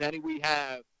important as any we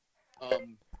have.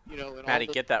 Patty,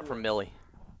 get that from Millie.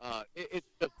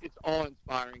 It's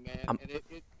awe-inspiring, man, and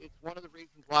it's one of the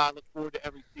reasons why I look forward to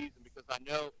every season, because I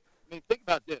know. I mean, think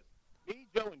about this. Me,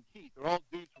 Joe, and Keith are all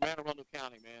dudes from Anne Arundel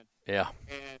County, man. Yeah.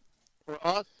 And for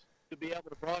us to be able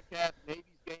to broadcast Navy's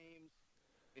games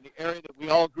in the area that we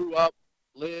all grew up,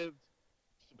 lived,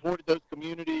 supported those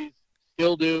communities,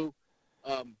 still do.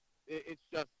 It's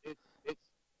just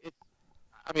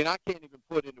I mean, I can't even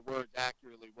put into words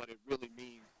accurately what it really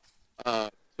means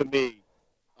to me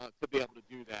to be able to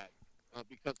do that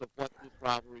because of what this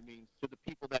rivalry means to the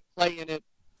people that play in it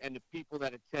and the people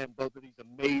that attend both of these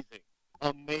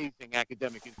amazing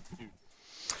academic institutions.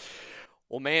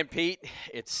 Well, man, Pete,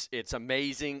 it's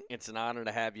amazing. It's an honor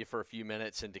to have you for a few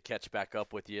minutes and to catch back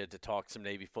up with you to talk some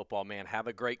Navy football, man. Have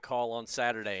a great call on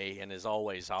Saturday, and as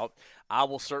always, I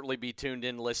will certainly be tuned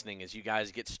in listening as you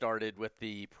guys get started with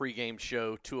the pregame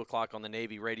show, 2 o'clock on the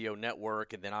Navy Radio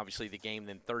Network, and then obviously the game,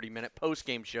 then 30-minute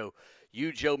postgame show.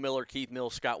 You, Joe Miller, Keith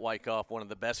Mills, Scott Wyckoff, one of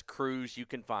the best crews you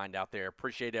can find out there.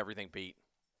 Appreciate everything, Pete.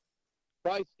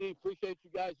 Bye, Steve. Appreciate you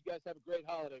guys. You guys have a great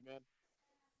holiday, man.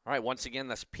 All right, once again,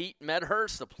 that's Pete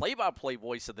Medhurst, the play-by-play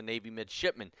voice of the Navy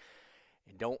midshipmen.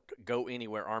 And don't go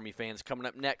anywhere, Army fans. Coming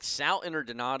up next, Sal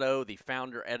Interdonato, the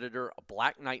founder, editor of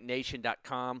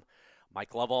BlackKnightNation.com.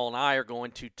 Mike Lovell and I are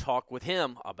going to talk with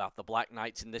him about the Black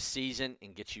Knights in this season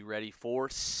and get you ready for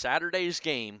Saturday's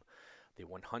game, the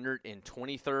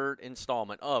 123rd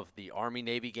installment of the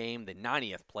Army-Navy game, the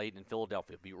 90th played in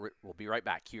Philadelphia. We'll be right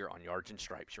back here on Yards and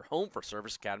Stripes, your home for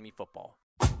Service Academy football.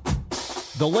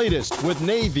 The latest with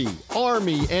Navy,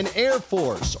 Army, and Air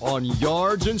Force on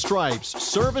Yards and Stripes,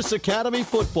 Service Academy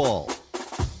football.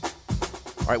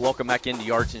 All right, welcome back into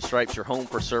Yards and Stripes, your home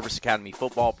for Service Academy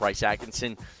football. Bryce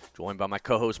Atkinson, joined by my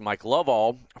co-host Mike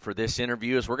Lovell for this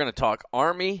interview as we're going to talk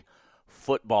Army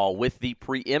football with the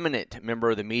preeminent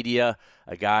member of the media,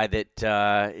 a guy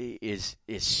that is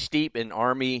steep in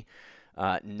Army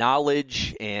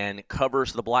knowledge and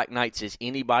covers the Black Knights as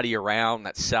anybody around.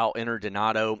 That's Sal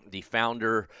Interdonato, the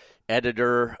founder,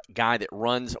 editor, guy that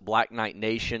runs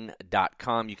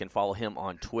BlackKnightNation.com. You can follow him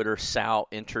on Twitter, Sal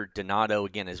Interdonato.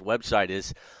 Again, his website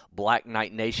is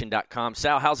BlackKnightNation.com.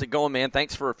 Sal, how's it going, man?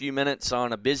 Thanks for a few minutes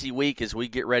on a busy week as we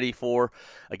get ready for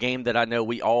a game that I know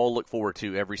we all look forward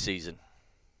to every season.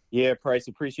 Yeah, Price,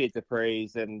 appreciate the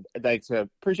praise, and thanks.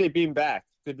 Appreciate being back.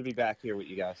 Good to be back here with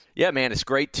you guys. Yeah, man, it's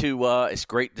great to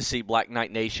see Black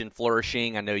Knight Nation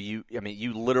flourishing. I know you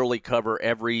literally cover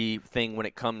everything when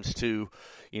it comes to,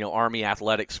 Army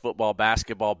athletics, football,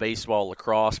 basketball, baseball,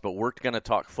 lacrosse, but we're going to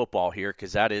talk football here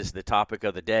because that is the topic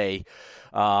of the day.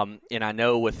 And I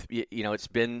know it's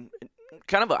been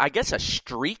kind of, a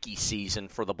streaky season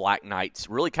for the Black Knights,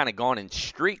 really kind of gone in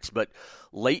streaks, but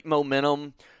late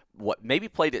momentum. What maybe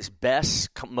played its best,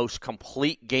 most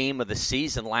complete game of the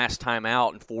season last time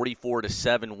out, and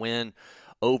 44-7 win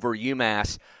over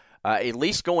UMass. At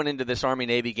least going into this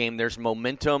Army-Navy game, there's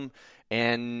momentum,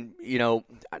 and no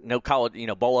college,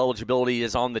 bowl eligibility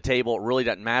is on the table. It really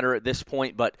doesn't matter at this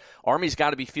point, but Army's got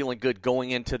to be feeling good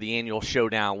going into the annual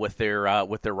showdown with their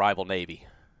rival Navy.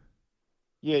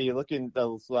 Yeah, you look in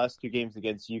those last two games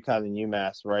against UConn and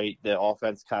UMass, right? The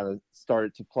offense kind of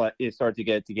started to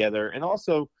get it together, and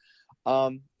also.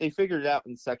 They figured it out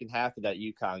in the second half of that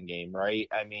UConn game, right?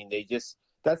 I mean,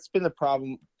 that's been the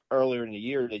problem earlier in the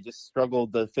year. They just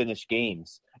struggled to finish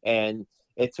games. And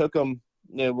it took them,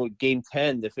 game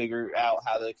 10 to figure out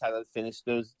how to kind of finish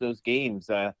those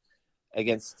games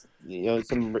against,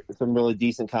 some really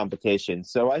decent competition.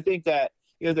 So I think that,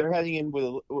 they're heading in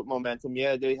with momentum.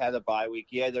 Yeah, they had a bye week.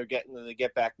 Yeah, they're getting to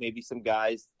get back maybe some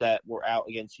guys that were out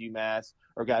against UMass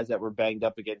or guys that were banged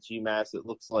up against UMass. It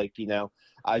looks like,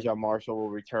 Ajon Marshall will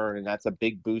return, and that's a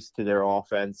big boost to their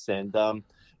offense. And,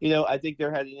 I think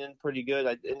they're heading in pretty good.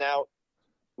 And now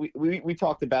we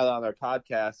talked about it on our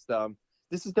podcast.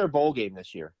 This is their bowl game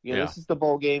this year. This is the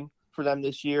bowl game for them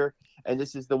this year, and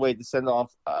this is the way to send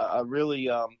off a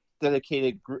really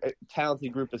dedicated,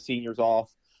 talented group of seniors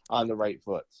off on the right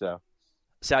foot. So,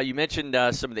 Sal, you mentioned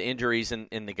some of the injuries and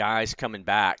the guys coming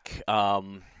back.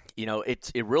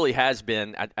 It really has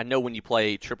been. I know when you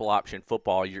play triple option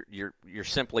football, you're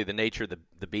simply the nature of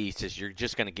the beast is you're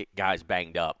just going to get guys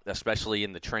banged up, especially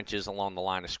in the trenches along the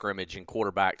line of scrimmage, and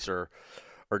quarterbacks are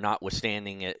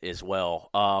notwithstanding it as well.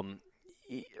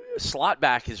 Slot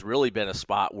back has really been a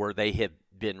spot where they have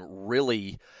been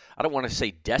really, I don't want to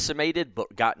say decimated,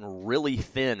 but gotten really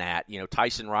thin at.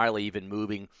 Tyson Riley even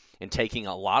moving and taking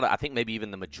a lot of, I think maybe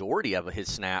even the majority of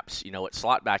his snaps, at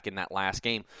slot back in that last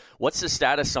game. What's the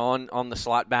status on the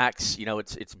slot backs?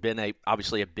 It's been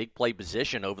obviously a big play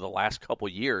position over the last couple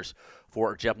of years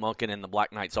for Jeff Monken and the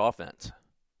Black Knights offense.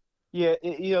 Yeah,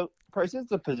 Price,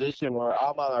 it's a position where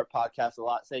I'm on our podcast a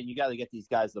lot saying you got to get these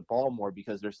guys the ball more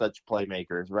because they're such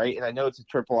playmakers, right? And I know it's a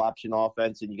triple option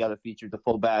offense, and you got to feature the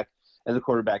fullback and the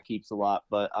quarterback keeps a lot.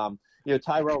 But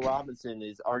Tyrell Robinson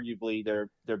is arguably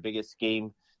their biggest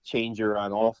game changer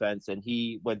on offense, and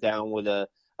he went down with a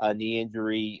knee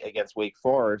injury against Wake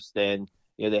Forest, and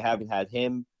They haven't had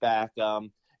him back.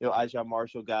 Ajon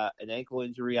Marshall got an ankle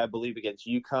injury, I believe, against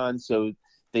UConn, so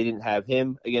they didn't have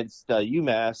him against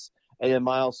UMass. And then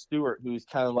Miles Stewart, who's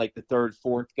kind of like the third,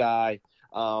 fourth guy,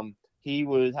 he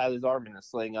would have his arm in a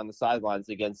sling on the sidelines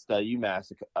against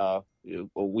UMass a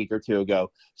week or two ago.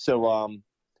 So,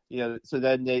 so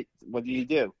then what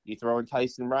do? You throw in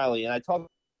Tyson Riley. And I talked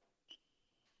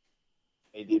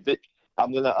 –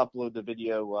 I'm going to upload the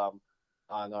video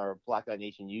on our Black Eye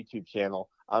Nation YouTube channel.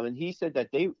 And he said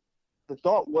that the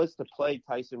thought was to play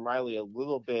Tyson Riley a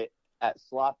little bit at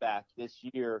slot back this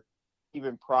year,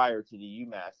 even prior to the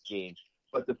UMass game.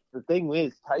 But the thing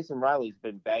is, Tyson Riley's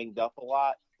been banged up a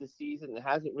lot this season and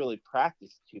hasn't really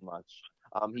practiced too much.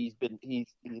 He's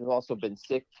also been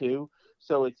sick too,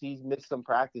 so he's missed some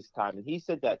practice time. And he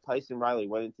said that Tyson Riley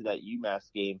went into that UMass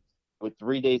game with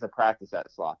 3 days of practice at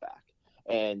slot back,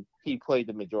 and he played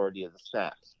the majority of the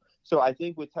snaps. So I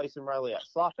think with Tyson Riley at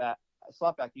slot back,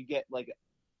 you get like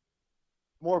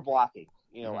more blocking,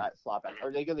 at slot back.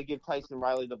 Are they going to give Tyson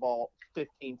Riley the ball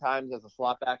 15 times as a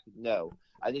slot back? No.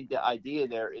 I think the idea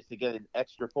there is to get an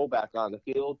extra fullback on the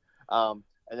field,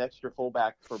 an extra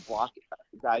fullback for block,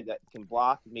 a guy that can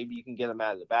block. Maybe you can get him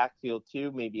out of the backfield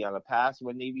too, maybe on a pass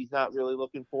when Navy's not really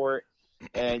looking for it.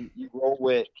 And you roll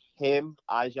with him,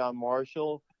 Ajon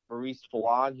Marshall, Maurice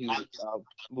Fallon, who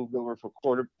moved over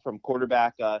from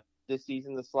quarterback this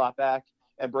season to slot back.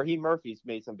 And Brahim Murphy's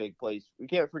made some big plays. We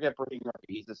can't forget Brahim Murphy.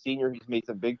 He's a senior. He's made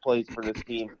some big plays for this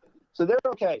team. So they're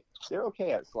okay. They're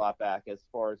okay at slot back as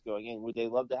far as going in. Would they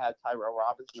love to have Tyrell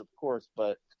Robinson? Of course,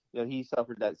 but he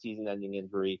suffered that season-ending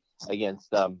injury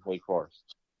against Wake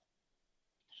Forest.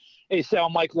 Hey, Sal,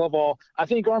 Mike Lovall. I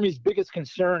think Army's biggest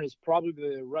concern is probably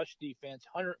the rush defense.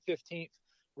 115th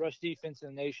rush defense in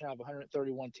the nation out of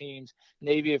 131 teams.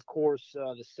 Navy, of course,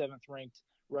 the 7th-ranked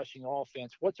rushing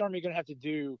offense. What's Army going to have to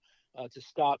do to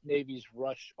stop Navy's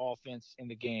rush offense in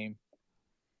the game?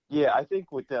 Yeah, I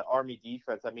think with the Army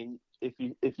defense, I mean, if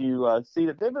you see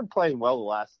that they've been playing well the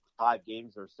last 5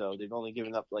 games or so. They've only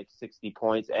given up like 60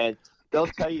 points, and they'll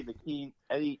tell you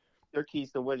their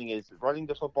keys to winning is running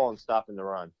the football and stopping the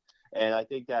run. And I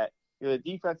think that the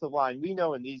defensive line, we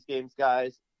know in these games,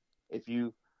 guys,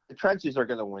 the trenches are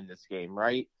going to win this game,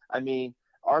 right? I mean,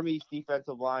 Army's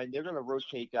defensive line, they're going to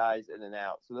rotate guys in and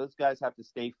out. So those guys have to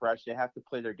stay fresh. They have to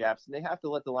play their gaps, and they have to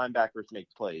let the linebackers make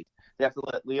plays. They have to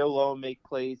let Leo Lowe make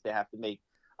plays. They have to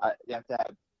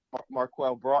have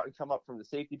Marquell Broughton come up from the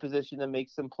safety position and make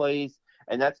some plays,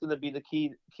 and that's going to be the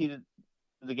key to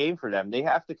the game for them. They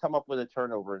have to come up with a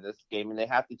turnover in this game, and they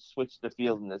have to switch the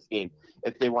field in this game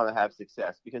if they want to have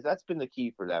success, because that's been the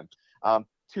key for them.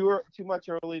 Too much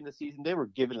early in the season, they were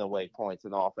giving away points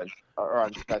in offense or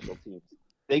on special teams.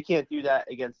 They can't do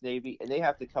that against Navy, and they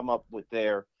have to come up with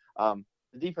the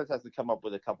defense has to come up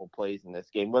with a couple plays in this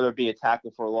game, whether it be a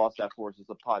tackle for a loss that forces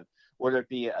a punt, whether it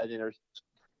be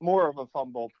more of a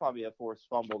fumble, probably a forced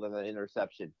fumble than an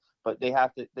interception. But they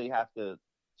have to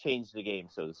change the game,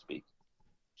 so to speak.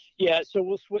 Yeah, so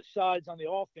we'll switch sides on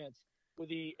the offense. With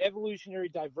the evolutionary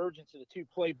divergence of the two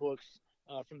playbooks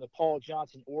from the Paul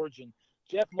Johnson origin,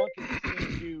 Jeff Monken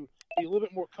seems to be a little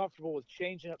bit more comfortable with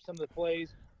changing up some of the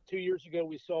plays. 2 years ago,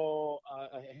 we saw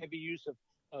a heavy use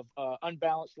of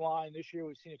unbalanced line. This year,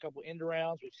 we've seen a couple end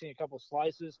arounds. We've seen a couple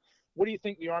slices. What do you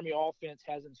think the Army offense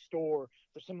has in store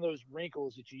for some of those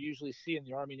wrinkles that you usually see in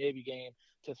the Army-Navy game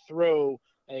to throw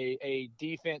a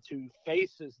defense who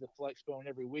faces the flex bone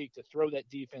every week, to throw that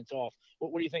defense off?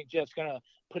 What do you think Jeff's going to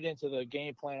put into the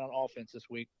game plan on offense this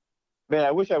week? Man,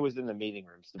 I wish I was in the meeting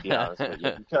rooms, to be honest with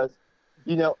you, because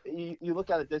you look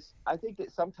at it. I think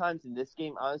that sometimes in this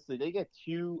game, honestly, they get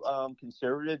too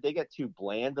conservative. They get too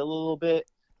bland a little bit.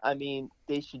 I mean,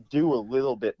 they should do a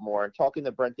little bit more. Talking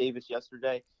to Brent Davis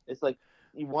yesterday, it's like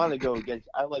you want to go against.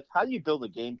 How do you build a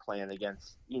game plan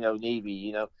against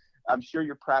Navy? I'm sure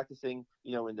you're practicing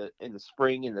in the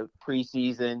spring, in the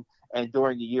preseason, and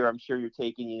during the year. I'm sure you're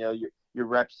taking your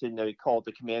reps in the call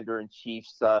the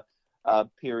commander-in-chief's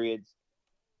periods.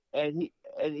 And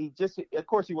he just, of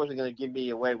course, he wasn't going to give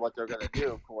me away what they're going to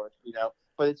do, of course,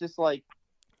 But it's just like,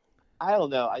 I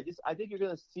don't know. I think you're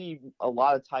going to see a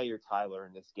lot of Tyler Tyler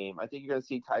in this game. I think you're going to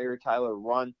see Tyler Tyler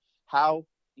run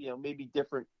maybe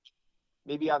different,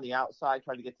 maybe on the outside,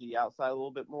 trying to get to the outside a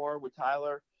little bit more with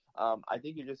Tyler. I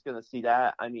think you're just going to see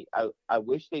that. I mean, I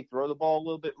wish they throw the ball a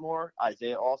little bit more.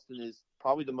 Isaiah Austin is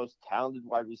probably the most talented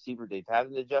wide receiver they've had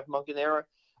in the Jeff Monken era.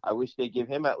 I wish they give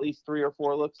him at least 3 or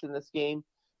 4 looks in this game.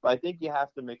 But I think you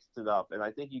have to mix it up, and I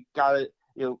think you got to,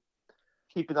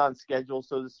 keep it on schedule,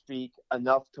 so to speak,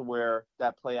 enough to where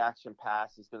that play action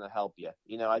pass is going to help you.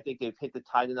 I think they've hit the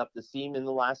tighten up the seam in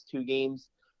the last 2 games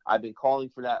I've been calling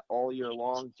for that all year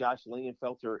long. Josh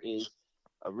Lingenfelter is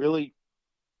a really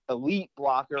elite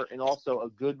blocker and also a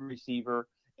good receiver.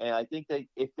 And I think that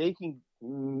if they can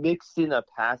mix in a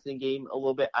passing game a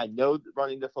little bit, I know that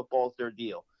running the football is their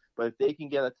deal, but if they can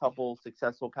get a couple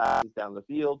successful passes down the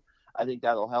field, I think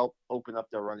that'll help open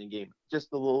up their running game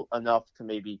just a little enough to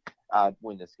maybe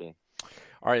win this game.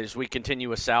 All right, as we continue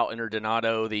with Sal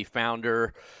Interdonato, the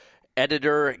founder,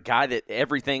 editor, guy that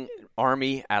everything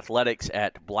Army Athletics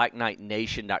at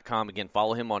BlackKnightNation.com. Again,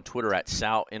 follow him on Twitter at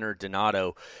Sal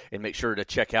Interdonato, and make sure to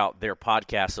check out their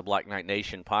podcast, the Black Knight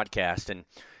Nation podcast. And,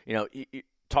 you know,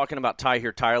 talking about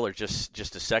Tyhier Tyler just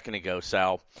a second ago,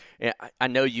 Sal, I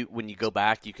know you when you go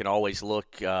back, you can always look,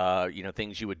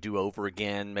 things you would do over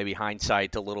again, maybe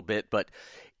hindsight a little bit, but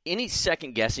any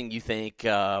second guessing you think,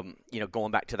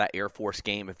 going back to that Air Force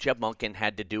game, if Jeb Monken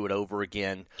had to do it over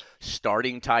again,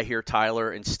 starting Tyhier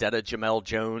Tyler instead of Jamel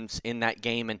Jones in that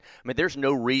game? And I mean, there's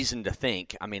no reason to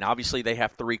think. I mean, obviously they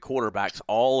have three quarterbacks,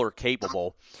 all are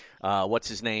capable. What's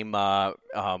his name?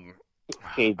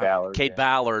 Cade Ballard.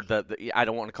 Ballard. I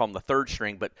don't want to call him the third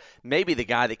string, but maybe the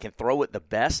guy that can throw it the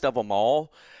best of them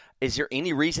all. Is there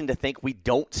any reason to think we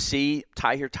don't see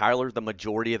Tyhier Tyler the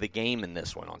majority of the game in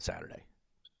this one on Saturday?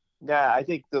 Yeah, I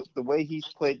think the way he's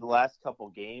played the last couple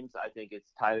games, I think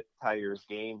it's Tyhier's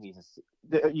game.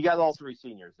 You got all three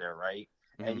seniors there, right?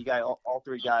 Mm-hmm. And you got all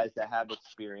three guys that have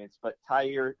experience. But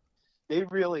Tyhier, they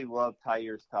really love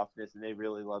Tyhier's toughness, and they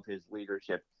really love his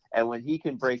leadership. And when he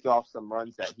can break off some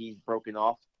runs that he's broken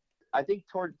off, I think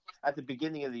at the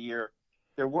beginning of the year,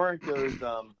 there weren't those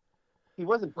he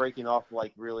wasn't breaking off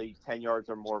like really 10 yards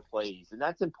or more plays. And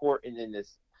that's important in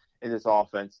this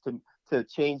offense to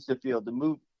change the field, to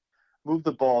move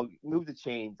the ball, move the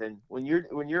chains. And when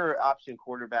you're an option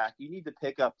quarterback, you need to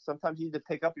pick up. Sometimes you need to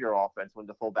pick up your offense when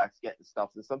the fullback's getting stuff,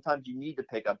 and sometimes you need to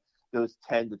pick up those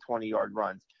 10 to 20 yard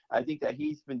runs. I think that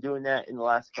he's been doing that in the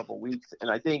last couple of weeks, and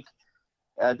I think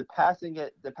the passing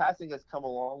has come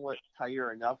along with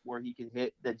Tyhier enough where he can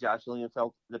hit the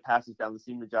passes down the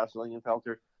seam to Josh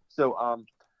Lingenfelter. So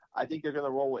I think they're going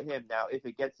to roll with him. Now, if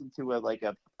it gets into a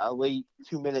late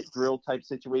 2-minute drill type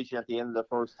situation at the end of the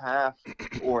first half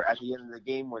or at the end of the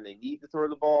game when they need to throw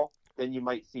the ball, then you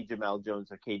might see Jamel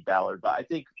Jones or Cade Ballard. But I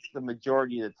think the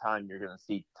majority of the time you're going to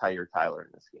see Tyhier Tyler in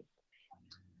this game.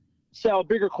 Sal,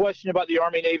 bigger question about the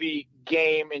Army-Navy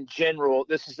game in general.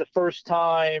 This is the first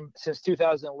time since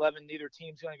 2011 neither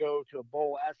team's going to go to a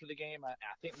bowl after the game. I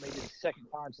think maybe the second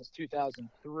time since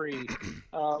 2003.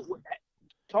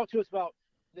 Talk to us about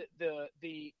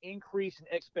the increase in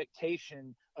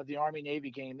expectation of the Army-Navy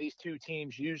game. These two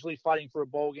teams usually fighting for a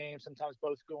bowl game, sometimes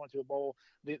both going to a bowl.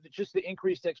 Just the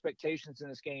increased expectations in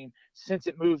this game since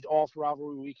it moved off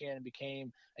rivalry weekend and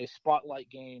became a spotlight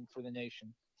game for the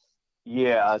nation.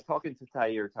 Yeah, I was talking to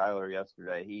Tyhier Tyler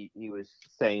yesterday. He was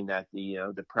saying that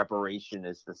the preparation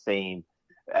is the same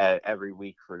every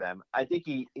week for them. I think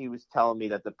he was telling me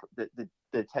that the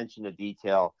attention to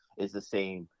detail is the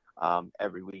same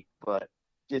every week. But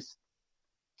just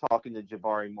talking to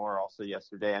Jabari Moore also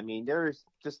yesterday, I mean, there's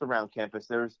just around campus,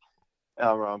 there's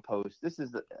around post.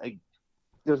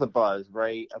 There's a buzz,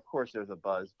 right? Of course there's a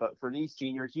buzz. But for these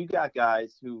seniors, you got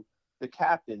guys who – the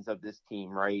captains of this team,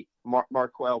 right?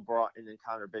 Marquell Broughton and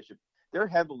Connor Bishop, they're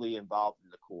heavily involved in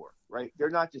the core, right?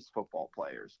 They're not just football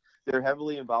players. They're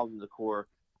heavily involved in the core.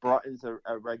 Broughton's a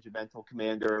regimental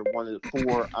commander, one of the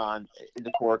four in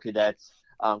the Corps Cadets.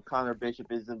 Connor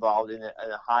Bishop is involved in a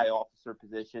high officer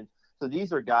position. So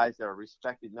these are guys that are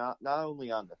respected not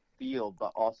only on the field,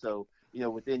 but also,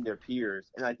 within their peers.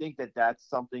 And I think that that's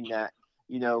something that,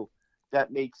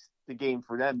 that makes the game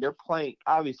for them. They're playing,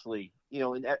 obviously,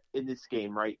 in this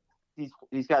game, right?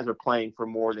 These guys are playing for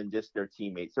more than just their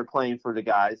teammates. They're playing for the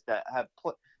guys that have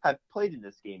played in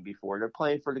this game before. They're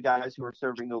playing for the guys who are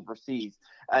serving overseas.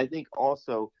 I think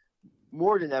also,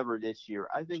 more than ever this year,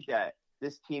 I think that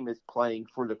this team is playing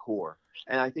for the core.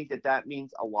 And I think that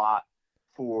means a lot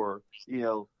for,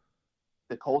 the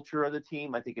culture of the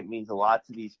team. I think it means a lot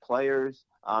to these players.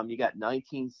 You got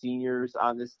 19 seniors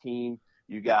on this team.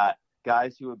 You got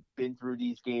guys who have been through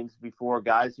these games before,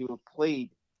 guys who have played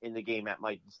in the game at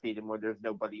Mighty Stadium where there's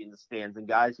nobody in the stands, and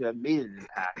guys who have made an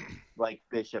impact like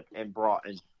Bishop and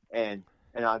Broughton and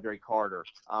Andre Carter.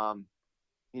 So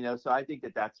I think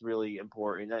that that's really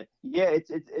important.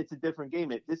 It's a different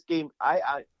game. This game,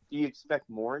 do you expect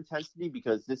more intensity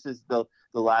because this is the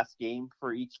last game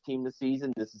for each team this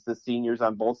season? This is the seniors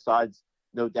on both sides,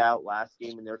 no doubt, last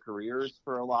game in their careers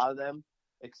for a lot of them.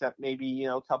 Except maybe,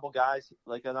 a couple guys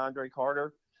like an Andre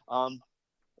Carter.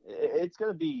 It's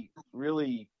going to be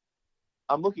really –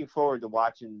 I'm looking forward to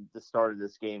watching the start of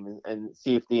this game and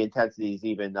see if the intensity is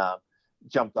even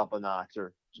jumped up a notch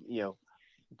or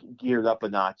geared up a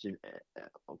notch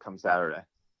come Saturday.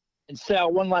 And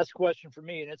Sal, one last question for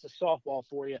me, and it's a softball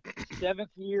for you.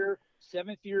 Seventh year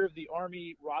of the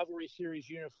Army Rivalry Series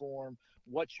uniform.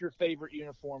 What's your favorite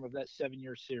uniform of that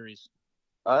 7-year series?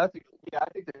 I think the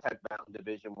Ted Mountain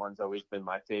Division one's always been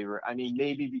my favorite. I mean,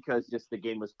 maybe because just the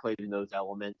game was played in those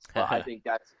elements, but I think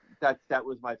that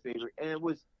was my favorite. And it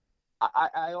was,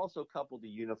 I also coupled the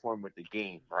uniform with the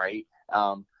game, right?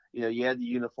 You had the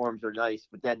uniforms are nice,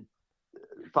 but then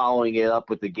following it up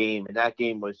with the game, and that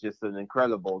game was just an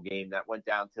incredible game that went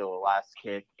down to the last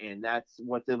kick, and that's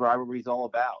what the rivalry is all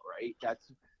about, right? That's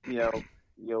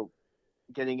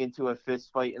getting into a fist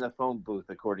fight in a phone booth,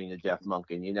 according to Jeff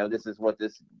Monken. This is what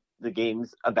the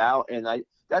game's about, and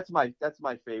that's my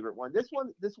favorite one. This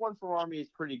one for Army is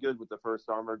pretty good with the 1st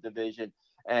Armored Division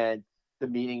and the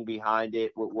meaning behind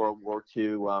it with World War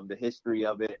II, the history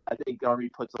of it. I think Army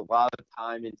puts a lot of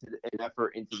time and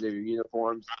effort into their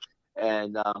uniforms.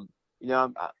 And I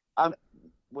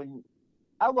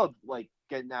love like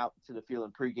getting out to the field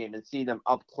in pregame and seeing them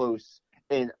up close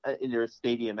in their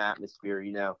stadium atmosphere.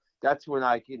 That's when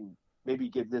I can maybe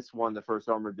give this one the 1st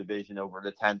Armored Division over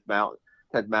the 10th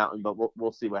Mountain, but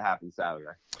we'll see what happens Saturday.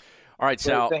 All right,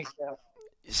 Sal. Thanks, Sal.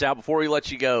 Sal, before we let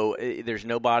you go, there's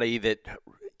nobody that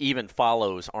even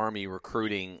follows Army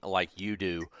recruiting like you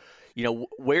do.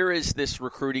 Where is this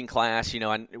recruiting class?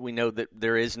 And we know that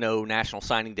there is no National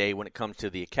Signing Day when it comes to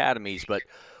the academies, but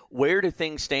where do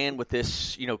things stand with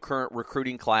this, current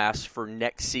recruiting class for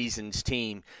next season's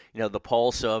team? The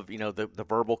pulse of, the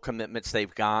verbal commitments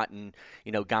they've got and,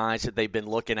 guys that they've been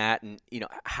looking at and,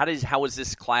 how is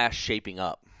this class shaping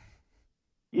up?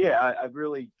 Yeah, I've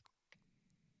really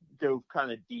dove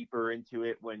kind of deeper into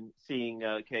it when seeing,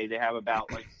 they have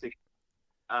about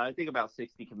I think about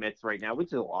 60 commits right now, which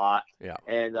is a lot. Yeah.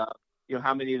 And,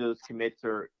 how many of those commits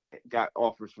got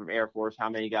offers from Air Force, how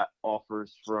many got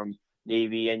offers from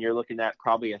Navy, and you're looking at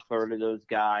probably a third of those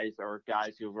guys are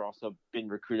guys who have also been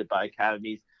recruited by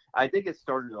academies. I think it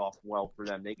started off well for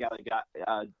them. They got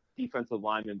a defensive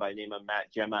lineman by the name of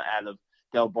Matt Gemma out of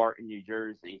Del Barton, New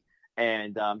Jersey.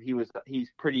 And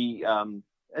he's pretty, I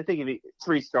think he's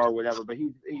 3-star, whatever, but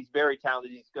he's very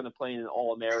talented. He's going to play in an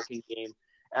All-American game.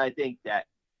 And I think that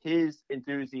his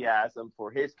enthusiasm for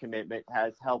his commitment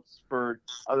has helped spur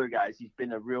other guys. He's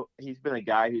been a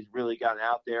guy who's really gotten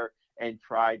out there and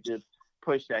tried to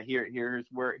push that here's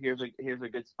a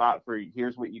good spot for you.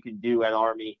 Here's what you can do at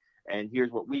Army, and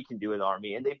here's what we can do at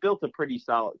Army. And they built a pretty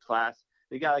solid class.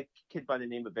 They got a kid by the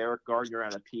name of Eric Gardner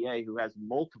out of PA who has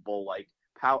multiple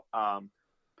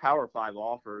Power 5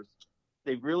 offers.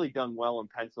 They've really done well in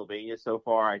Pennsylvania so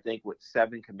far, I think, with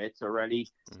 7 commits already.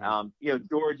 Mm-hmm.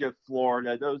 Georgia,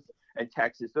 Florida, and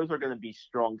Texas, those are going to be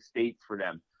strong states for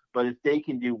them. But if they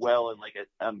can do well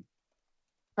in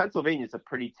Pennsylvania is a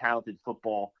pretty talented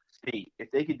football state.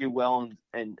 If they could do well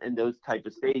in those type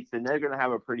of states, then they're going to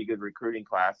have a pretty good recruiting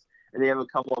class. And they have a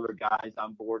couple other guys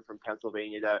on board from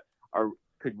Pennsylvania that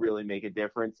could really make a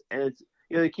difference. And it's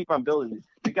they keep on building.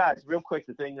 The guys, real quick,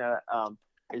 the thing that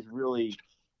is really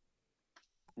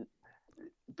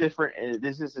different.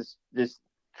 This is this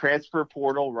transfer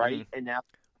portal, right? Mm-hmm. And now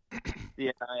the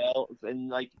NIL,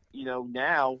 and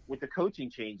now with the coaching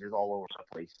changes all over the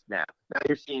place. Now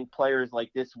you're seeing players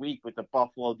like this week with the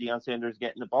Buffalo, Deion Sanders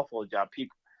getting the Buffalo job.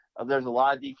 There's a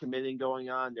lot of decommitting going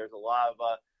on. There's a lot of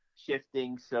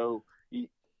shifting. So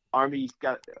I'm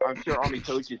sure Army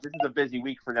coaches, this is a busy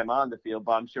week for them on the field,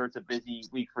 but I'm sure it's a busy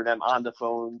week for them on the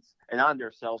phones and on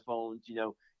their cell phones,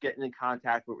 getting in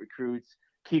contact with recruits,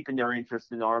 keeping their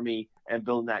interest in Army and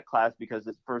building that class, because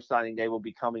this 1st signing day will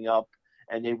be coming up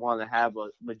and they want to have a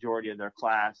majority of their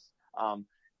class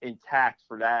intact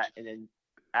for that, and then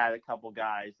add a couple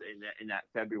guys in that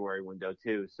February window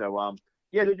too. So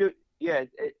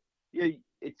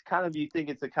it's kind of, you think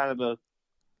it's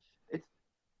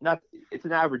it's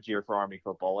an average year for Army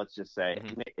football, let's just say.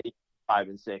 Mm-hmm. 5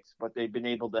 and 6, but they've been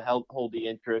able to hold the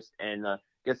interest and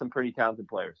get some pretty talented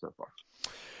players so far.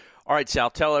 All right, Sal,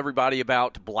 tell everybody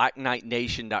about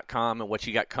BlackKnightNation.com and what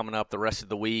you got coming up the rest of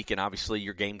the week, and obviously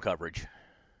your game coverage.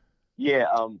 Yeah,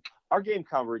 our game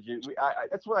coverage,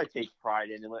 that's what I take pride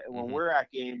in. And when mm-hmm. we're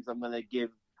at games, I'm going to give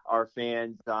our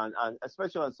fans,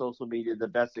 especially on social media, the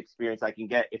best experience I can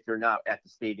get if they're not at the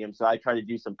stadium. So I try to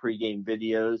do some pregame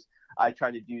videos. I try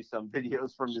to do some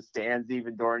videos from the stands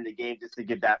even during the game, just to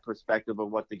give that perspective of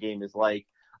what the game is like.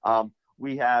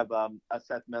 We have a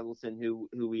Seth Mendelson who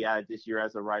we added this year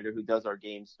as a writer who does our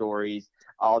game stories.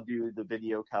 I'll do the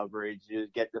video coverage,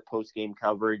 get the post-game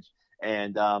coverage,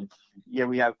 And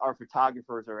we have our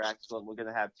photographers are excellent. We're going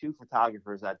to have 2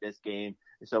 photographers at this game,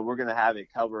 so we're going to have it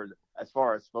covered as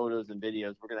far as photos and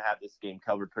videos. We're going to have this game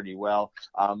covered pretty well.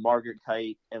 Margaret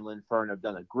Kite and Lynn Fern have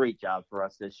done a great job for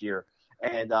us this year.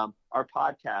 And our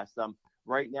podcast,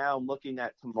 right now I'm looking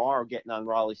at tomorrow getting on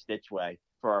Raleigh Stitchway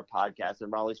for our podcast.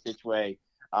 And Raleigh Stitchway,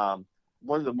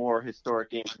 one of the more historic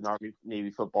games in Army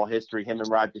Navy football history. Him and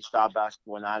Roger Staubach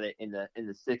went at it in the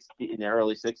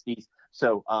early 60s.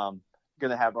 So going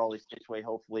to have Raleigh Stitchway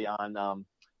hopefully on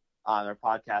our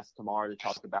podcast tomorrow to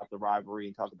talk about the rivalry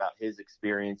and talk about his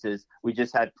experiences. We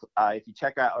just had, if you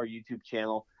check out our YouTube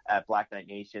channel at Black Knight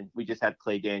Nation, we just had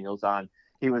Clay Daniels on.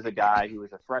 He was a guy who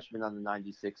was a freshman on the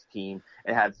 96 team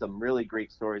and had some really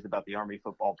great stories about the Army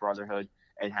Football Brotherhood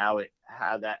and how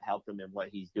that helped him in what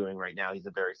he's doing right now. He's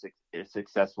a very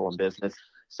successful in business.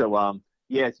 So,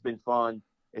 it's been fun.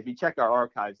 If you check our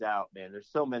archives out, man, there's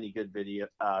so many good video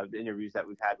interviews that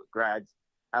we've had with grads.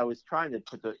 I was trying to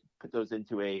put those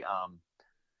into a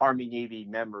Army Navy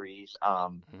memories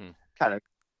kind of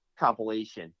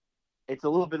compilation. It's a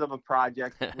little bit of a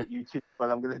project with YouTube, but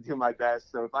I'm going to do my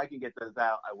best. So if I can get those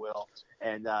out, I will.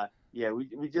 And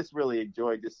we just really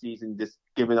enjoyed this season, just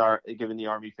giving the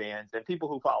Army fans and people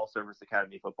who follow Service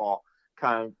Academy football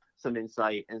kind of some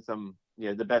insight and some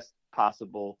the best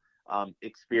possible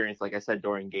experience, like I said,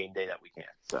 during game day that we can.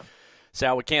 So.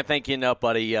 Sal, we can't thank you enough,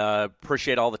 buddy.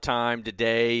 Appreciate all the time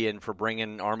today and for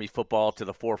bringing Army football to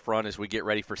the forefront as we get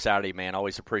ready for Saturday, man.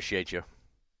 Always appreciate you.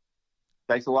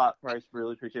 Thanks a lot, Bryce.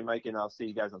 Really appreciate it, Mike, and I'll see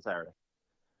you guys on Saturday.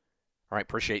 All right,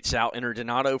 appreciate Sal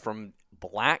Interdonato from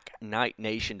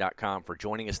BlackKnightNation.com for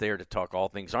joining us there to talk all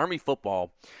things Army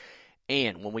football.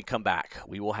 And when we come back,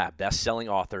 we will have best-selling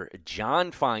author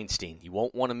John Feinstein. You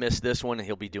won't want to miss this one.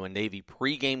 He'll be doing Navy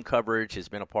pregame coverage, has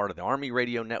been a part of the Army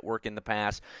Radio Network in the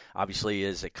past, obviously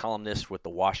is a columnist with the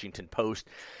Washington Post,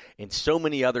 and so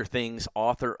many other things,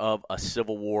 author of A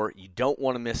Civil War. You don't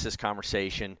want to miss this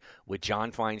conversation with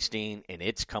John Feinstein, and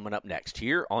it's coming up next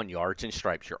here on Yards and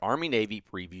Stripes, your Army-Navy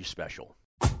preview special.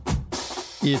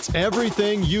 It's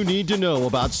everything you need to know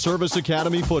about Service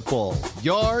Academy football.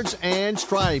 Yards and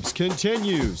Stripes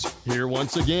continues. Here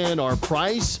once again are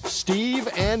Price, Steve,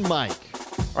 and Mike.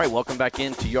 All right, welcome back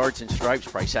into Yards and Stripes.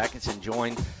 Price Atkinson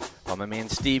joined by my man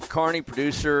Steve Carney,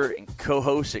 producer and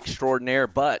co-host extraordinaire.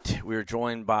 But we're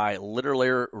joined by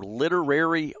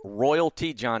literary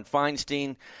royalty John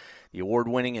Feinstein, the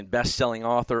award-winning and best-selling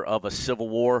author of A Civil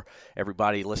War.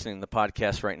 Everybody listening to the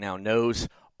podcast right now knows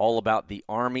all about the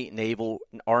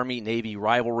Army-Navy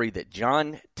rivalry that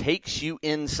John takes you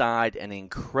inside. An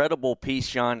incredible piece,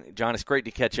 John. John, it's great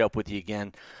to catch up with you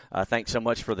again. Thanks so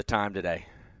much for the time today.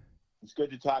 It's good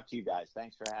to talk to you guys.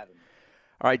 Thanks for having me.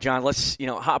 All right, John, let's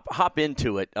hop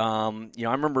into it. I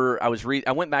remember I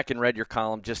went back and read your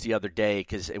column just the other day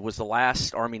because it was the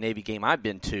last Army-Navy game I've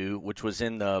been to, which was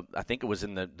in the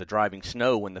driving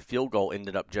snow when the field goal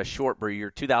ended up just short. But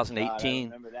year 2018. I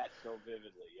remember that so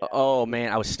vividly. Yeah. Oh,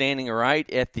 man, I was standing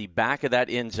right at the back of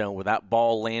that end zone where that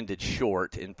ball landed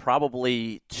short, and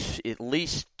probably at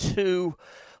least 2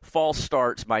 false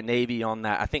starts by Navy on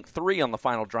that. I think 3 on the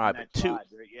final drive, but 2.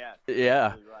 Yeah.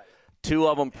 Right. 2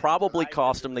 of them probably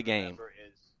cost them the game.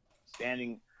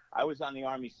 I was on the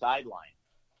Army sideline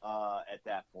at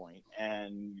that point,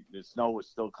 and the snow was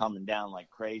still coming down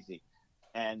like crazy.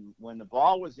 And when the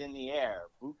ball was in the air,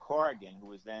 Boo Corrigan, who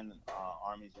was then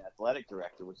Army's athletic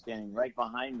director, was standing right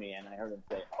behind me, and I heard him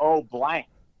say, "Oh, blank,"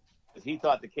 because he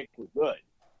thought the kick was good.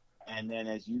 And then,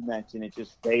 as you mentioned, it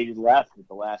just faded left at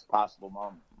the last possible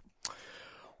moment.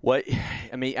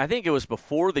 I think it was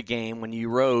before the game when you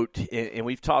wrote, and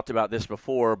we've talked about this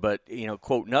before, but,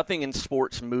 quote, "Nothing in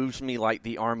sports moves me like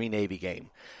the Army-Navy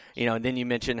game." And then you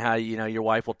mentioned how, your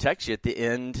wife will text you at the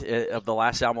end of the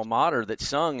last alma mater that's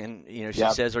sung, and, she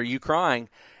says, "Are you crying?"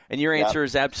 And your answer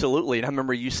is absolutely. And I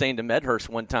remember you saying to Medhurst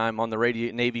one time on the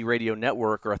Navy Radio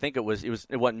Network, or I think it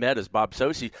wasn't Med, as Bob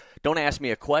Sosi, "Don't ask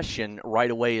me a question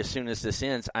right away as soon as this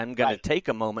ends. I'm going to take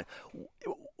a moment."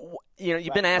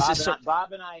 You've been asked this.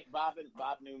 Bob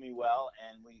knew me well,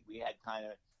 and we had kind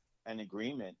of an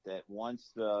agreement that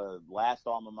once the last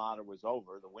alma mater was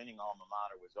over, the winning alma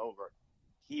mater was over,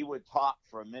 he would talk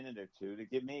for a minute or two to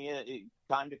give me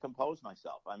time to compose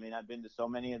myself. I mean, I've been to so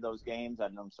many of those games.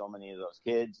 I've known so many of those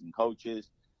kids and coaches.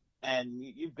 And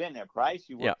you've been there, Price.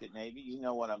 You worked at Navy. You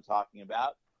know what I'm talking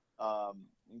about.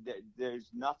 There's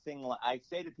nothing – I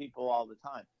say to people all the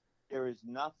time, there is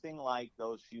nothing like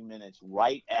those few minutes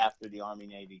right after the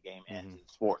Army-Navy game ends in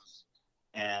sports.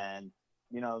 And,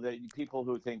 the people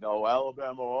who think, oh,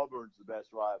 Alabama Auburn's the best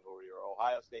rivalry, or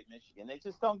Ohio State Michigan, they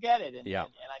just don't get it. And I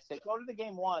say, go to the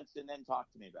game once and then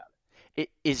talk to me about it.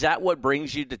 Is that what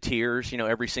brings you to tears?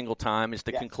 Every single time is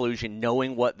the conclusion,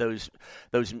 knowing what those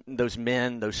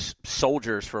men, those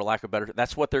soldiers, for lack of better,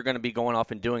 that's what they're going to be going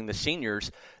off and doing. The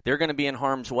seniors, they're going to be in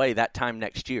harm's way that time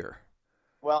next year.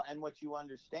 Well, and what you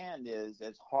understand is,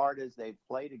 as hard as they've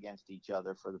played against each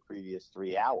other for the previous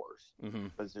 3 hours,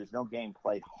 because there's no game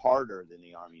played harder than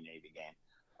the Army-Navy game,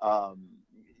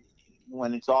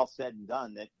 when it's all said and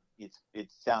done, that it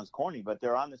sounds corny, but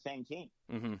they're on the same team.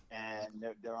 And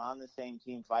they're on the same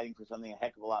team fighting for something a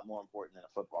heck of a lot more important than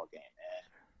a football game. And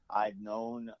I've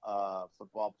known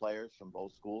football players from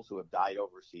both schools who have died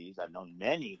overseas. I've known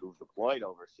many who've deployed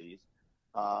overseas.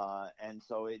 And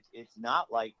so it's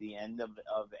not like the end of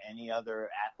any other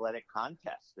athletic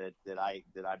contest that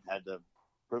I've had the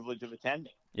privilege of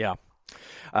attending. Yeah.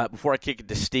 Before I kick it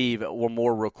to Steve, one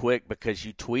more real quick, because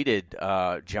you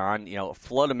tweeted, John, a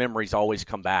flood of memories always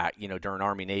come back, during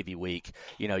Army-Navy week.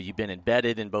 You've been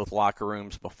embedded in both locker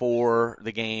rooms before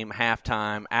the game,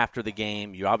 halftime, after the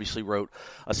game. You obviously wrote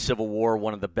a Civil War,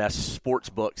 one of the best sports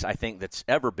books I think that's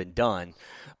ever been done.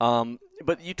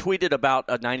 But you tweeted about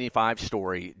a 95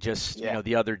 story just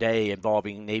the other day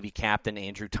involving Navy Captain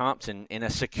Andrew Thompson and a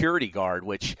security guard,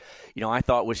 which I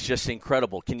thought was just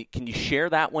incredible. Can you share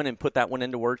that one and put that one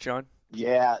into words, John?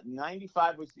 Yeah,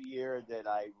 95 was the year that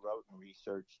I wrote and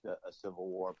researched a Civil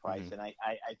War, Price, and I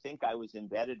think I was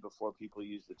embedded before people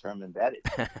used the term embedded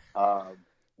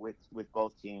with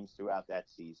both teams throughout that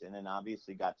season, and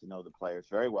obviously got to know the players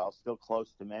very well. Still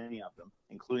close to many of them,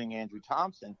 including Andrew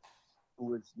Thompson, who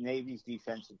was Navy's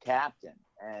defensive captain.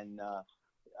 And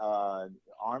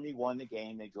Army won the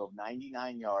game. They drove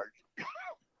 99 yards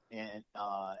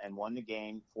and won the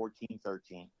game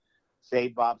 14-13.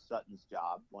 Saved Bob Sutton's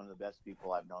job, one of the best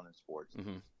people I've known in sports.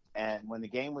 And when the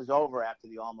game was over, after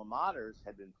the alma maters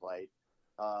had been played,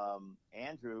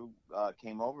 Andrew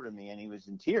came over to me, and he was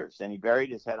in tears, and he buried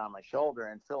his head on my shoulder.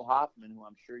 And Phil Hoffman, who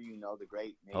I'm sure you know, the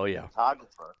great Navy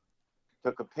photographer,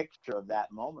 took a picture of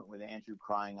that moment with Andrew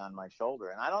crying on my shoulder.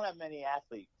 And I don't have many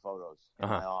athlete photos in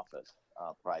my office,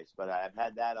 Price, but I've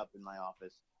had that up in my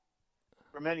office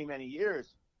for many, many years.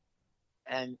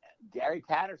 And Gary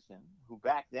Patterson, who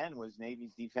back then was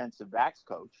Navy's defensive backs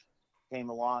coach, came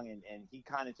along, and he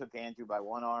kind of took Andrew by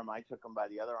one arm. I took him by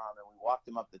the other arm, and we walked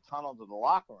him up the tunnel to the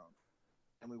locker room.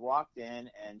 And we walked in,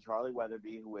 and Charlie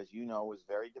Weatherby, who, as you know, was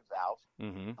very devout,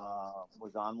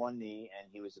 was on one knee, and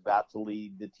he was about to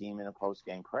lead the team in a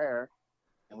post-game prayer.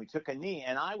 And we took a knee,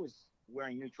 and I was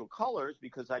wearing neutral colors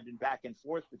because I'd been back and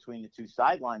forth between the two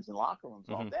sidelines and locker rooms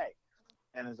all day.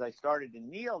 And as I started to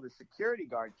kneel, the security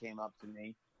guard came up to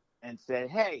me and said,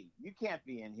 "Hey, you can't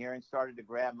be in here," and started to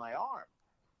grab my arm.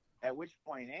 At which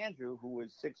point Andrew, who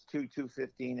was 6'2",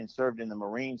 215, and served in the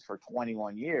Marines for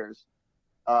 21 years,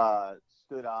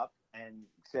 stood up and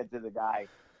said to the guy,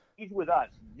 "He's with us.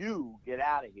 You get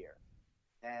out of here."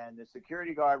 And the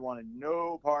security guard wanted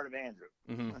no part of Andrew.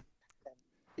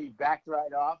 He backed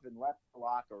right off and left the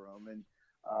locker room.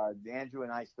 And Andrew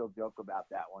and I still joke about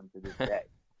that one to this day.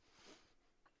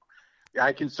 Yeah,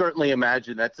 I can certainly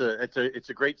imagine. It's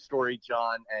a great story,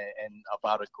 John, and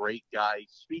about a great guy.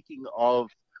 Speaking of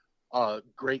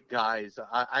great guys,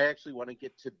 I actually want to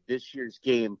get to this year's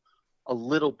game a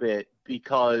little bit,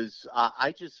 because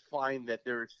I just find that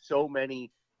there are so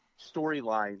many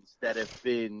storylines that have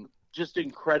been just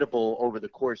incredible over the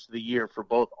course of the year for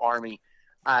both Army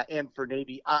and for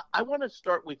Navy. I want to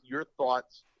start with your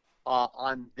thoughts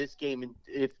on this game, and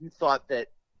if you thought that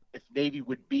if Navy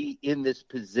would be in this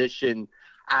position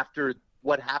after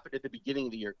what happened at the beginning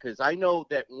of the year, because I know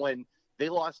that when they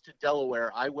lost to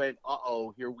Delaware, I went,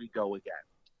 uh-oh, here we go again.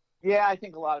 Yeah, I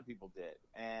think a lot of people did.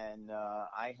 And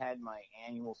I had my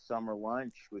annual summer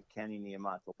lunch with Kenny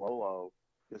Niumatalolo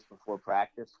just before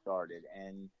practice started,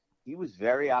 and he was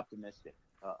very optimistic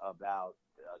about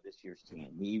this year's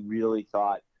team. He really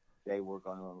thought they were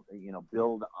going to,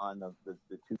 build on the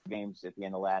two games at the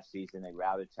end of last season. They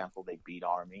routed Temple, they beat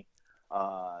Army,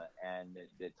 and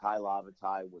that Tai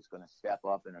Lavatai was going to step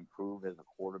up and improve as a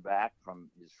quarterback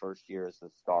from his first year as a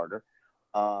starter.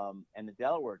 And the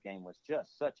Delaware game was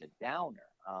just such a downer.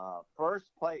 First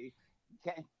play,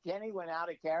 Kenny went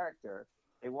out of character.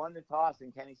 They won the toss,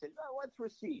 and Kenny said, "No, let's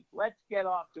receive. Let's get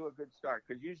off to a good start,"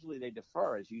 because usually they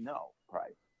defer, as you know,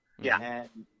 Price. Yeah. And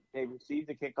they received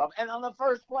the kickoff, and on the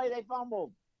first play, they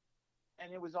fumbled.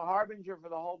 And it was a harbinger for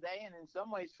the whole day, and in some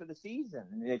ways for the season.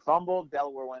 And they fumbled.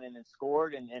 Delaware went in and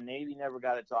scored, and Navy never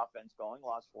got its offense going,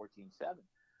 lost 14-7.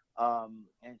 And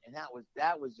that was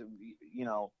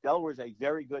Delaware's a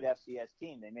very good FCS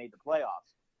team. They made the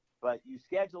playoffs. but you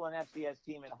schedule an FCS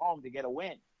team at home to get a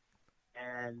win.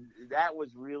 And that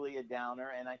was really a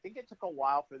downer. And I think it took a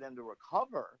while for them to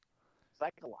recover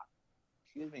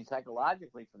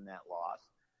psychologically from that loss.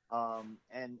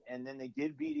 And then they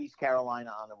did beat East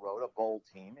Carolina on the road, a bowl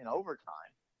team, in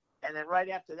overtime. And then right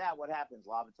after that, what happens?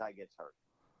 Lavatai gets hurt.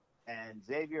 And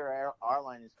Xavier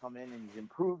Arline has come in and he's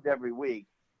improved every week.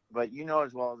 But you know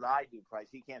as well as I do, Price,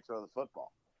 he can't throw the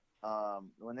football.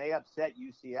 When they upset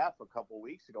UCF a couple of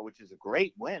weeks ago, which is a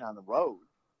great win on the road,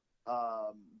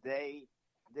 they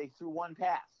threw one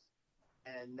pass.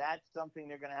 And that's something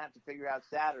they're going to have to figure out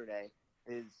Saturday,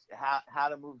 is how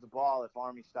to move the ball if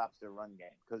Army stops their run game,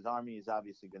 because Army is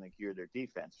obviously going to gear their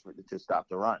defense to stop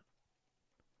the run.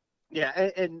 Yeah,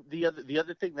 and the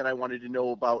other thing that I wanted to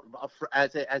know about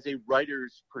as a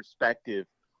writer's perspective,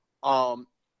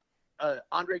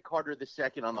 Andre Carter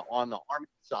II on the Army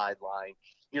sideline.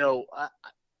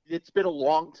 It's been a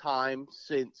long time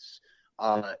since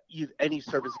any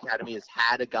service academy has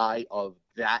had a guy of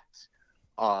that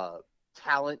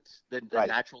talent, the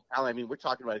natural talent. I mean, we're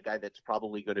talking about a guy that's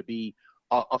probably going to be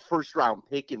a first-round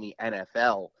pick in the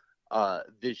NFL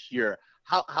this year.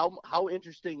 How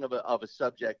interesting of a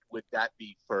subject would that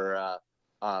be for a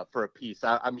piece?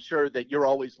 I'm sure that you're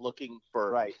always looking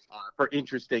for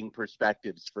interesting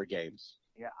perspectives for games.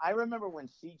 Yeah, I remember when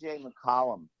C.J.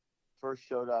 McCollum first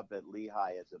showed up at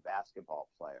Lehigh as a basketball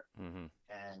player,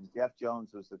 and Jeff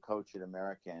Jones was the coach at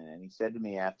American, and he said to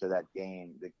me after that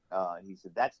game, he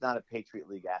said, "That's not a Patriot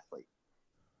League athlete,"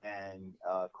 and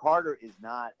Carter is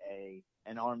not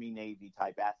an Army-Navy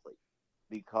type athlete,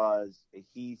 because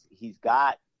he's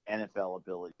got NFL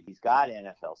ability, he's got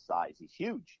NFL size, he's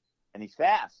huge, and he's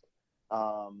fast.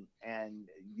 And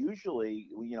usually,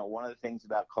 one of the things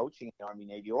about coaching in the Army,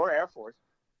 Navy, or Air Force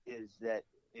is that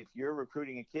if you're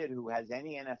recruiting a kid who has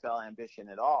any NFL ambition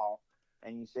at all,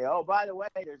 and you say, "Oh, by the way,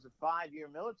 there's a 5-year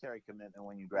military commitment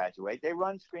when you graduate," they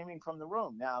run screaming from the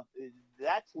room. Now,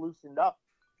 that's loosened up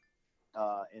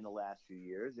in the last few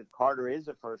years. If Carter is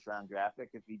a first-round draft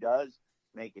pick, if he does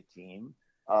make a team,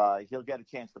 he'll get a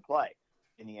chance to play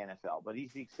in the NFL. But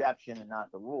he's the exception and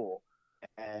not the rule.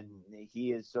 And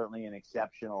he is certainly an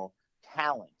exceptional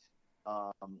talent.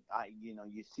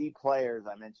 You see players,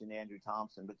 I mentioned Andrew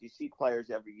Thompson, but you see players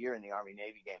every year in the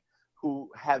Army-Navy game who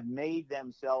have made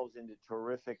themselves into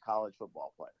terrific college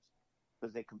football players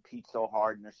because they compete so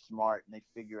hard and they're smart and they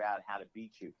figure out how to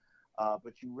beat you.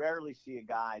 But you rarely see a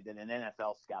guy that an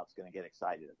NFL scout's going to get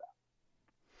excited about.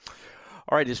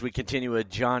 All right, as we continue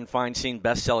with John Feinstein,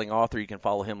 best-selling author, you can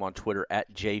follow him on Twitter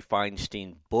at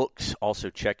jfeinsteinbooks. Also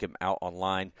check him out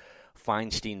online,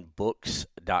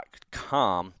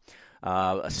 feinsteinbooks.com.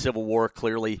 A Civil War,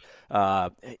 clearly,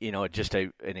 just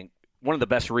one of the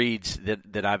best reads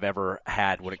that I've ever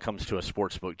had when it comes to a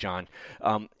sports book, John.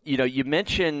 You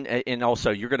mentioned, and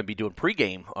also you're going to be doing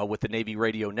pregame with the Navy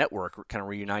Radio Network, kind of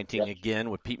reuniting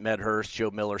again with Pete Medhurst, Joe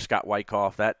Miller, Scott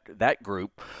Wyckoff, that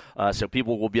group. So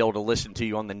people will be able to listen to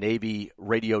you on the Navy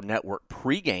Radio Network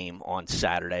pregame on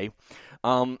Saturday.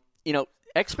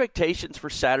 Expectations for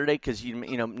Saturday, because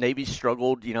Navy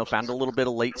struggled, found a little bit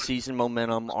of late season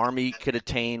momentum. Army could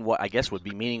attain what I guess would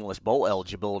be meaningless bowl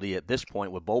eligibility at this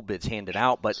point with bowl bids handed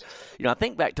out. But I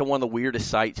think back to one of the weirdest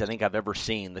sights I think I've ever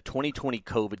seen, the 2020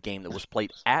 COVID game that was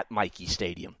played at Michie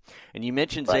Stadium. And you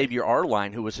mentioned Xavier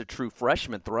Arline, who was a true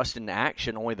freshman, thrust into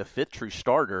action, only the fifth true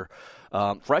starter.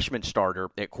 Freshman starter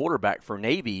at quarterback for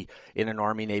Navy in an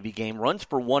Army-Navy game, runs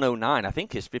for 109. I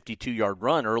think his 52-yard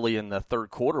run early in the third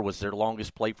quarter was their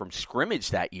longest play from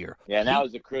scrimmage that year. Yeah, and that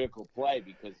was a critical play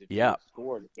because if you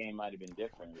scored, the game might have been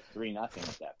different. It was 3-0 at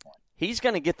that point. He's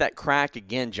going to get that crack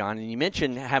again, John. And you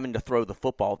mentioned having to throw the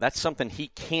football. That's something he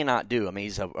cannot do. I mean,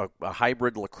 he's a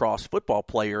hybrid lacrosse football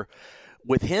player.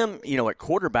 With him, at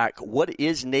quarterback, what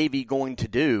is Navy going to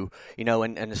do?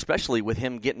 And especially with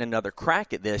him getting another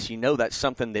crack at this, that's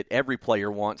something that every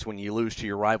player wants when you lose to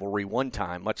your rivalry one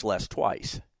time, much less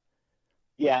twice.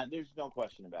 Yeah, there's no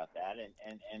question about that.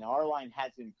 And Arline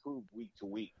has improved week to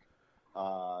week.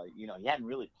 He hadn't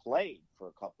really played for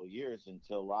a couple of years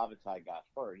until Lavatai got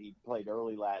hurt. He played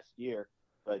early last year,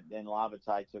 but then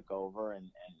Lavatai took over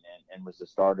and was the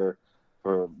starter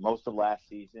for most of last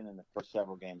season and the first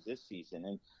several games this season.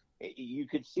 And you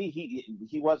could see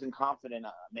he wasn't confident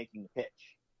making the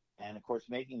pitch. And, of course,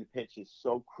 making the pitch is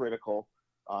so critical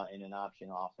in an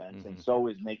option offense, and so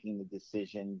is making the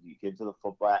decision. You get to the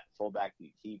fullback,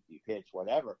 you keep, you pitch,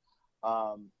 whatever.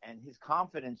 And his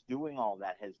confidence doing all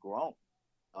that has grown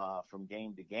from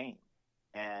game to game.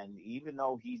 And even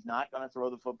though he's not going to throw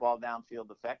the football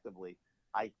downfield effectively,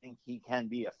 I think he can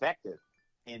be effective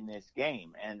in this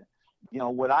game. And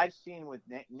what I've seen with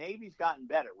Navy's gotten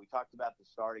better. We talked about the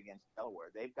start against Delaware.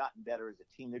 They've gotten better as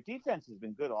a team. Their defense has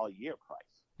been good all year, Price.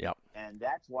 Yep. And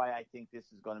that's why I think this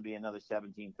is going to be another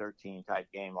 17-13 type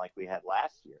game like we had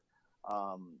last year.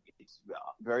 It's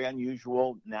very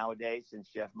unusual nowadays since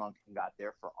Jeff Monken got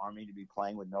there for Army to be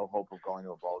playing with no hope of going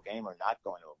to a bowl game or not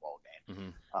going to a bowl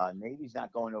game. Mm-hmm. Navy's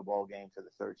not going to a bowl game for the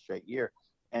third straight year.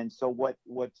 And so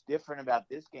what's different about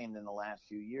this game than the last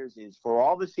few years is for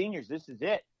all the seniors, this is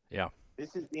it. Yeah.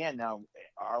 This is the end. Now,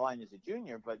 Arline is a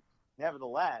junior, but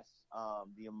nevertheless,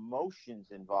 the emotions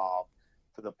involved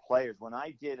for the players. When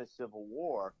I did a Civil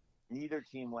War, neither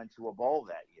team went to a bowl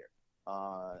that year.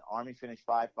 Army finished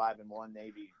 5-5-1.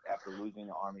 Navy, after losing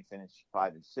to Army, finished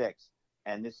 5-6.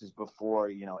 And this is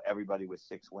before everybody with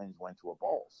 6 wins went to a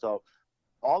bowl. So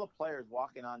all the players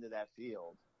walking onto that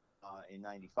field in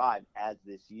 '95, as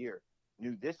this year,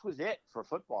 knew this was it for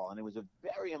football, and it was a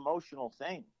very emotional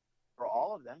thing for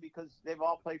all of them because they've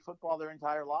all played football their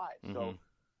entire lives. Mm-hmm. So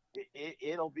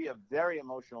it'll be a very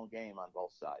emotional game on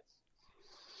both sides.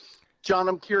 John,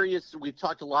 I'm curious. We've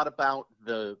talked a lot about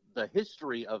the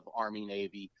history of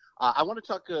Army-Navy. I want to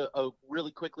talk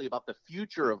really quickly about the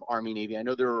future of Army-Navy. I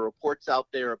know there are reports out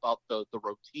there about the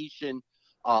rotation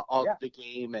of the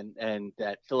game and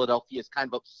that Philadelphia is kind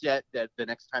of upset that the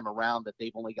next time around that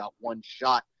they've only got one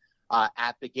shot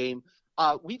at the game.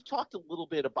 We've talked a little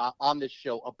bit about on this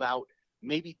show about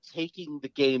maybe taking the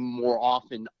game more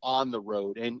often on the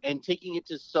road and taking it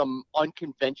to some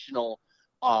unconventional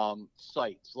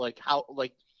sites, like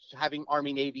having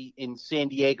Army Navy in San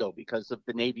Diego because of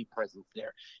the Navy presence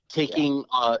there, taking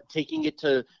it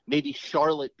to maybe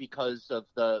Charlotte because of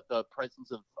the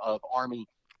presence of Army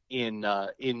in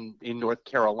North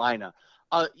Carolina.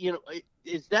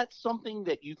 Is that something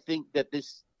that you think that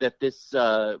these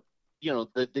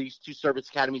two service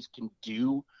academies can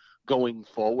do going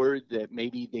forward, that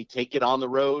maybe they take it on the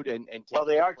road and well,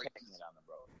 they are taking it on the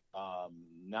road.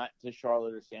 Not to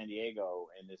Charlotte or San Diego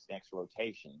in this next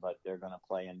rotation, but they're going to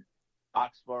play in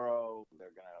Foxborough. They're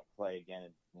going to play again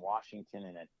in Washington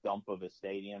in a dump of a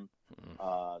stadium. They're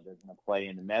going to play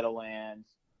in the Meadowlands.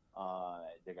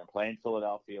 They're going to play in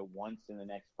Philadelphia once in the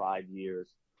next 5 years.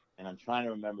 And I'm trying to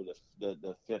remember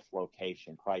the fifth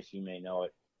location. Price, you may know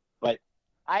it. But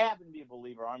I happen to be a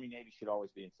believer Army-Navy should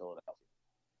always be in Philadelphia.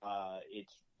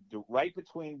 It's right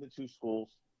between the two schools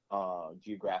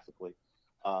geographically.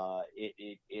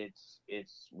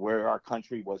 It's where our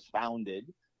country was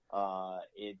founded.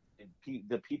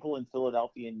 The people in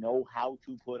Philadelphia know how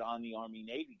to put on the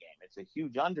Army-Navy game. It's a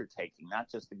huge undertaking, not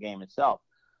just the game itself.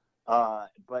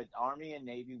 But Army and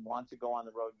Navy want to go on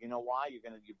the road. You know why? You're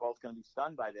both going to be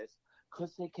stunned by this,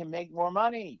 because they can make more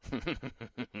money.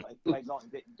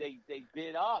 They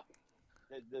bid up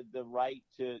the right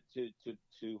to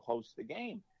host the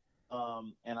game.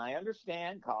 And I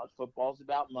understand college football is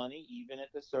about money, even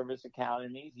at the service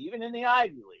academies, even in the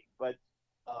Ivy League. But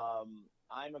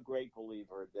I'm a great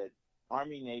believer that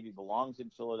Army-Navy belongs in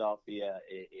Philadelphia.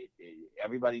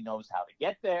 Everybody knows how to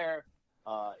get there.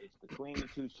 It's between the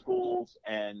two schools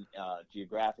and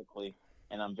geographically.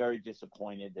 And I'm very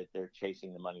disappointed that they're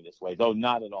chasing the money this way, though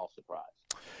not at all surprised.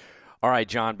 All right,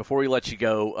 John, before we let you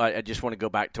go, I just want to go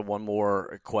back to one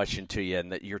more question to you,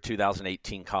 and that your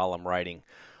 2018 column writing.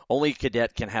 Only a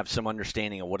cadet can have some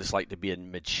understanding of what it's like to be a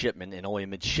midshipman, and only a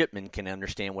midshipman can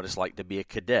understand what it's like to be a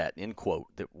cadet, end quote,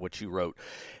 what you wrote.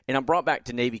 And I'm brought back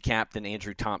to Navy Captain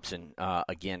Andrew Thompson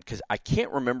again, because I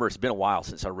can't remember. It's been a while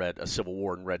since I read a Civil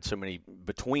War and read so many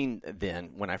between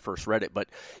then when I first read it. But,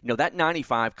 that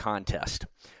 95 contest,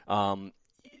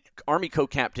 Army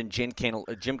co-captain Jim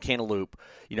Cantaloupe,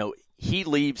 he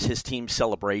leaves his team's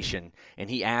celebration, and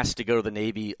he asks to go to the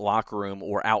Navy locker room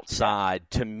or outside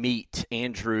to meet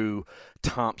Andrew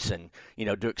Thompson,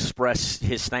 to express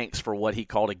his thanks for what he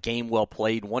called a game well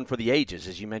played, one for the ages.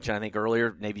 As you mentioned, I think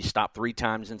earlier, Navy stopped 3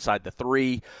 times inside the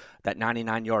 3, that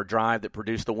 99-yard drive that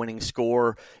produced the winning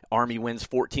score. Army wins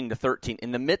 14-13.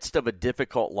 In the midst of a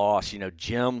difficult loss,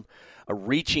 Jim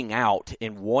reaching out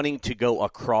and wanting to go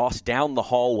down the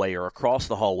hallway or across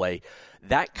the hallway,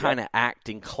 that kind of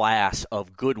acting class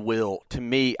of goodwill, to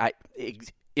me,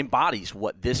 embodies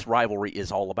what this rivalry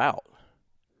is all about.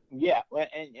 Yeah,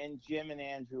 and Jim and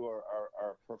Andrew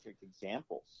are perfect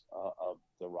examples of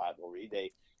the rivalry.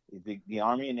 The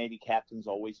Army and Navy captains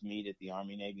always meet at the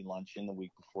Army-Navy luncheon the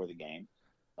week before the game,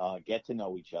 get to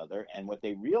know each other. And what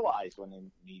they realize when they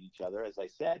meet each other, as I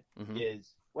said,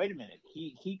 is, wait a minute,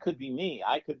 he could be me,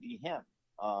 I could be him,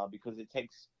 because it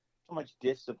takes so much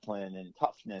discipline and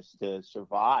toughness to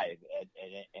survive at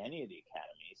any of the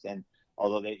academies. And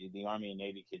although the Army and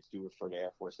Navy kids do refer to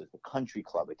Air Force as the Country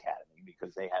Club Academy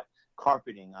because they have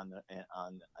carpeting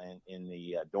in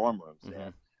the dorm rooms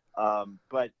there.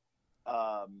 But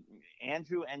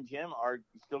Andrew and Jim are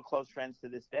still close friends to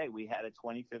this day. We had a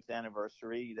 25th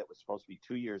anniversary that was supposed to be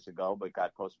 2 years ago, but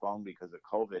got postponed because of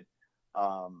COVID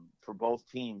for both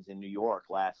teams in New York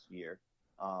last year.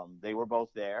 They were both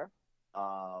there,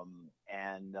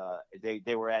 and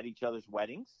they were at each other's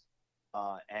weddings.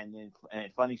 And a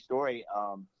funny story,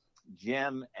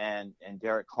 Jim and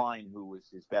Derek Klein, who was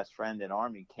his best friend in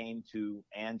Army, came to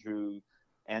Andrew's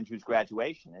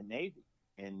graduation at Navy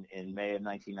in May of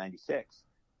 1996.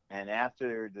 And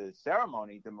after the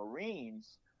ceremony, the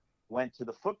Marines went to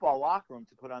the football locker room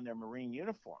to put on their Marine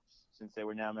uniforms since they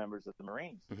were now members of the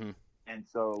Marines. Mm-hmm. And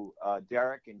so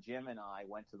Derek and Jim and I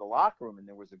went to the locker room, and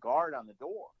there was a guard on the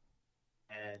door.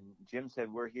 And Jim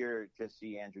said, "We're here to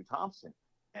see Andrew Thompson."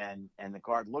 And the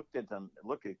guard looked at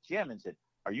Jim and said,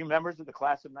 "Are you members of the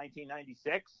class of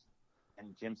 1996?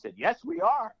 And Jim said, "Yes, we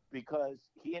are," because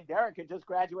he and Derek had just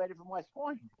graduated from West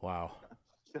Point. Wow.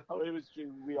 So it was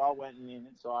true. We all went in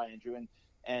and saw Andrew.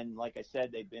 And like I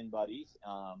said, they've been buddies.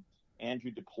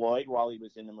 Andrew deployed while he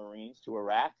was in the Marines to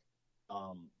Iraq,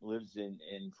 lives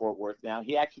in Fort Worth now.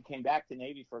 He actually came back to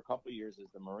Navy for a couple of years as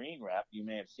the Marine rep. You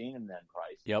may have seen him then,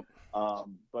 Price. Yep.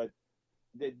 But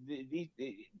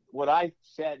what I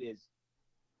said is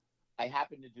I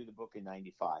happened to do the book in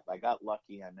 95. I got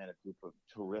lucky. I met a group of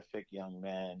terrific young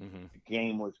men. Mm-hmm. The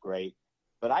game was great.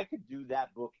 But I could do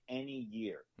that book any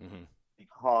year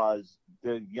because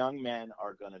the young men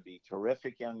are going to be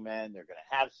terrific young men. They're going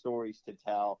to have stories to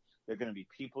tell. They're going to be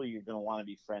people you're going to want to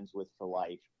be friends with for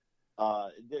life.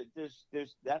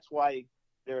 That's why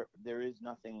there is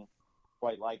nothing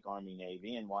quite like Army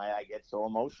Navy, and why I get so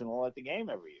emotional at the game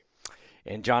every year.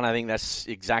 And John, I think that's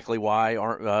exactly why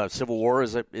our Civil War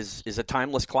is a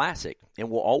timeless classic,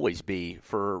 and will always be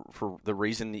for the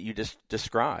reason that you just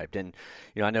described. And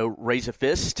I know Raise a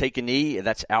Fist, Take a Knee,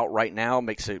 that's out right now,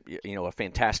 makes a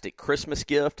fantastic Christmas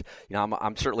gift.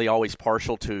 I'm certainly always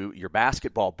partial to your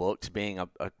basketball books, being a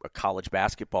college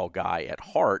basketball guy at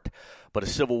heart. But a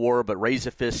Civil War, but Raise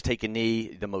a Fist, Take a Knee,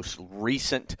 the most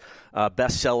recent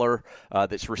bestseller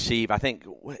that's received, I think,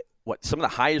 some of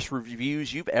the highest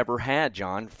reviews you've ever had,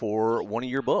 John, for one of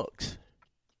your books.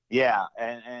 Yeah,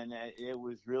 and it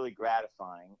was really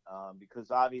gratifying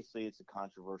because obviously it's a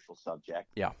controversial subject.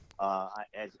 Yeah.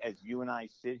 As you and I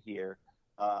sit here,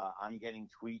 I'm getting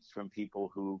tweets from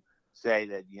people who say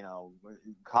that,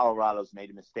 Colorado's made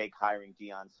a mistake hiring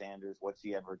Deion Sanders. What's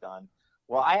he ever done?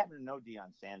 Well, I happen to know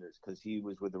Deion Sanders because he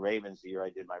was with the Ravens the year I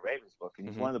did my Ravens book, and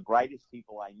he's one of the brightest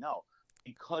people I know.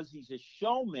 Because he's a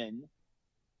showman,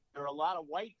 there are a lot of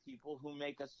white people who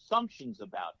make assumptions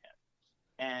about him,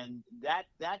 and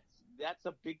that's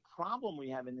a big problem we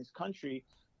have in this country.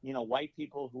 White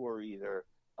people who are either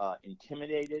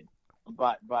intimidated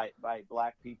by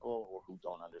black people or who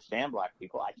don't understand black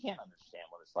people. I can't understand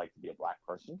what it's like to be a black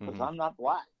person because I'm not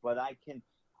black, but I can't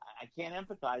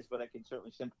empathize, but I can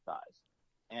certainly sympathize.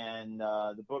 And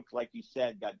the book, like you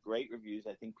said, got great reviews.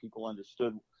 I think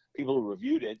people who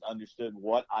reviewed it understood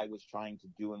what I was trying to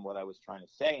do and what I was trying to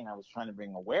say, and I was trying to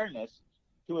bring awareness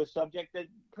to a subject that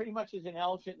pretty much is an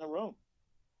elephant in the room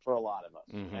for a lot of us.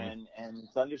 Mm-hmm. And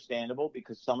it's understandable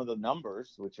because some of the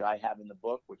numbers, which I have in the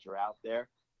book, which are out there,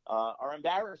 are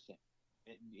embarrassing,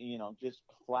 just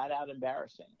flat out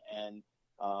embarrassing. And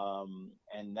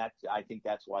I think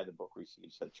that's why the book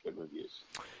received such good reviews.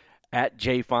 At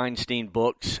J. Feinstein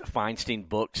Books,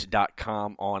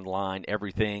 FeinsteinBooks.com online,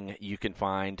 everything you can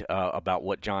find about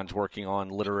what John's working on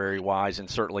literary-wise, and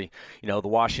certainly, the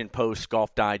Washington Post,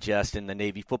 Golf Digest, and the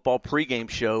Navy Football pregame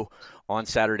show on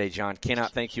Saturday, John.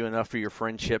 Cannot thank you enough for your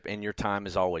friendship and your time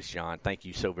as always, John. Thank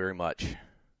you so very much.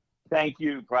 Thank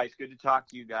you, Bryce. Good to talk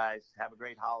to you guys. Have a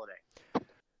great holiday.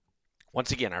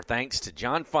 Once again, our thanks to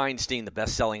John Feinstein, the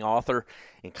best-selling author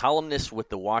and columnist with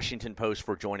the Washington Post,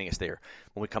 for joining us there.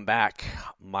 When we come back,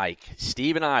 Mike,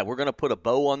 Steve, and we're going to put a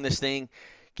bow on this thing,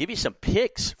 give you some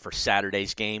picks for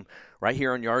Saturday's game right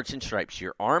here on Yards and Stripes,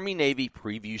 your Army-Navy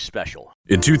preview special.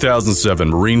 In 2007,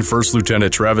 Marine First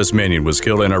Lieutenant Travis Manion was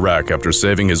killed in Iraq after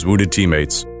saving his wounded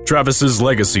teammates. Travis's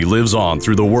legacy lives on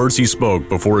through the words he spoke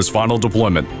before his final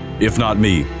deployment. If not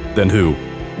me, then who?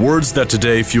 Words that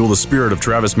today fuel the spirit of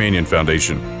Travis Manion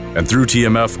Foundation. And through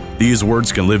TMF, these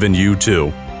words can live in you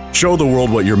too. Show the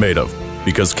world what you're made of,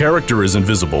 because character is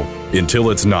invisible until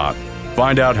it's not.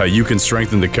 Find out how you can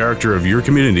strengthen the character of your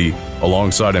community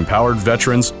alongside empowered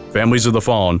veterans, families of the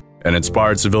fallen, and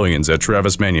inspired civilians at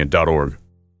travismanion.org.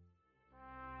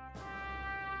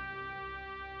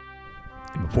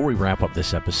 And before we wrap up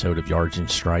this episode of Yards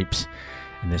and Stripes,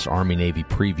 In this Army-Navy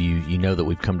preview, you know that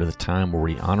we've come to the time where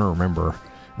we honor and remember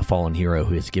a fallen hero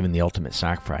who has given the ultimate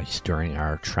sacrifice during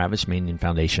our Travis Manion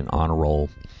Foundation Honor Roll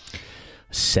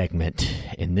segment.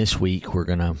 And this week, we're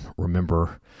going to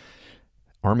remember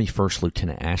Army First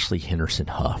Lieutenant Ashley Henderson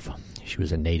Huff. She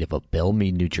was a native of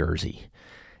Belmead, New Jersey.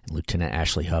 And Lieutenant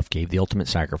Ashley Huff gave the ultimate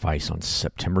sacrifice on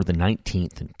September the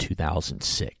 19th in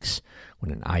 2006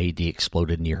 when an IED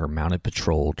exploded near her mounted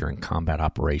patrol during combat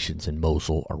operations in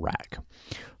Mosul, Iraq.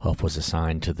 Huff was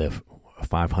assigned to the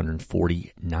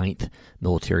 549th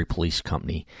Military Police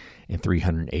Company and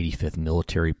 385th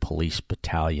Military Police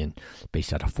Battalion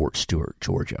based out of Fort Stewart,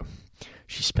 Georgia.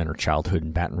 She spent her childhood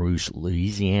in Baton Rouge,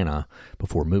 Louisiana,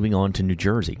 before moving on to New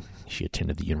Jersey. She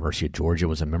attended the University of Georgia,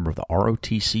 was a member of the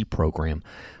ROTC program,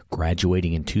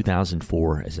 graduating in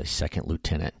 2004 as a second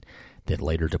lieutenant, then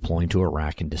later deploying to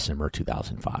Iraq in December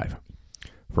 2005.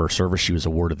 For her service, she was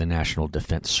awarded the National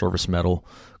Defense Service Medal,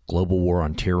 Global War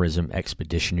on Terrorism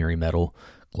Expeditionary Medal,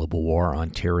 Global War on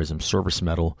Terrorism Service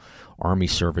Medal, Army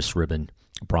Service Ribbon,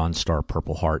 Bronze Star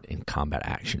Purple Heart, and Combat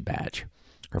Action Badge.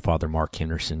 Her father, Mark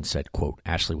Henderson, said, quote,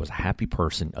 Ashley was a happy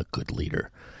person, a good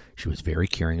leader. She was very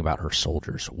caring about her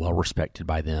soldiers, well respected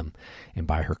by them and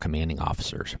by her commanding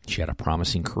officers. She had a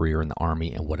promising career in the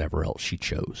Army and whatever else she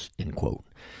chose, end quote.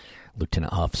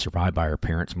 Lieutenant Huff survived by her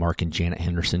parents, Mark and Janet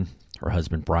Henderson, her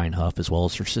husband, Brian Huff, as well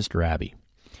as her sister, Abby.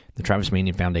 The Travis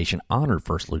Manion Foundation honored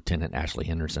First Lieutenant Ashley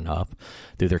Henderson Huff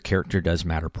through their Character Does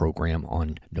Matter program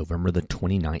on November the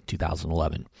 29th,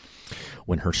 2011,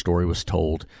 when her story was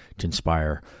told to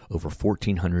inspire over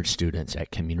 1,400 students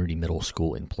at Community Middle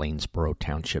School in Plainsboro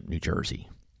Township, New Jersey.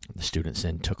 The students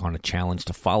then took on a challenge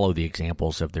to follow the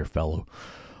examples of their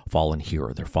fallen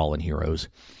heroes,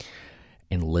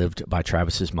 and lived by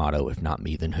Travis's motto, if not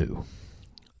me, then who?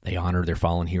 They honored their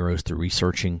fallen heroes through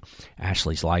researching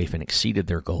Ashley's life and exceeded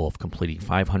their goal of completing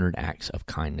 500 acts of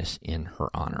kindness in her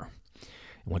honor.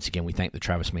 And once again, we thank the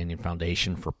Travis Manion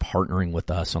Foundation for partnering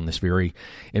with us on this very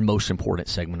and most important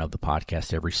segment of the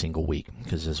podcast every single week,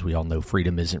 because as we all know,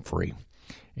 freedom isn't free.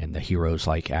 And the heroes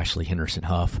like Ashley Henderson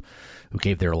Huff, who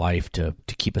gave their life to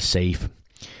keep us safe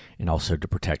and also to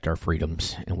protect our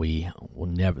freedoms, and they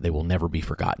will never be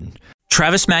forgotten.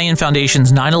 Travis Manion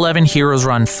Foundation's 9/11 Heroes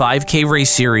Run 5K race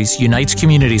series unites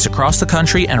communities across the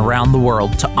country and around the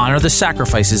world to honor the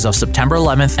sacrifices of September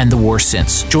 11th and the war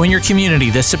since. Join your community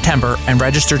this September and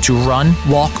register to run,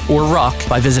 walk, or ruck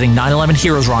by visiting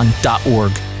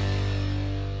 911heroesrun.org.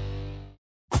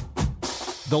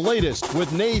 The latest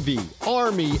with Navy,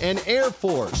 Army, and Air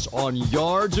Force on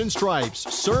Yards and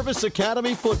Stripes Service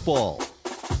Academy Football.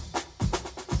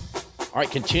 All right,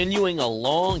 continuing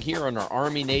along here on our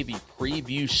Army-Navy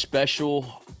preview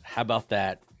special. How about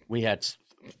that? We had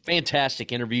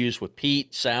fantastic interviews with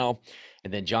Pete, Sal,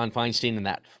 and then John Feinstein in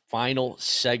that final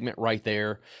segment right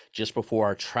there just before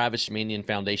our Travis Manion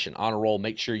Foundation Honor Roll.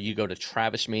 Make sure you go to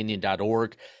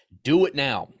travismanion.org. Do it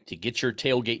now to get your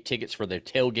tailgate tickets for their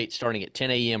tailgate starting at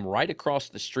 10 a.m. right across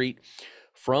the street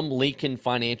from Lincoln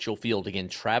Financial Field. Again,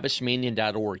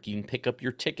 travismanion.org. You can pick up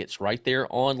your tickets right there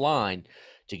online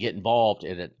to get involved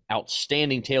in an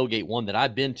outstanding tailgate, one that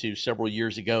I've been to several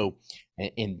years ago,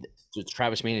 and the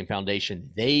Travis Manion Foundation.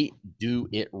 They do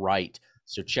it right.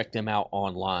 So check them out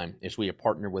online as we have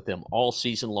partnered with them all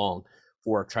season long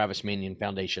for our Travis Manion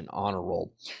Foundation Honor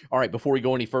Roll. All right, before we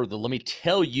go any further, let me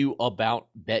tell you about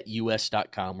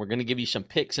BetUS.com. We're going to give you some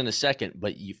picks in a second,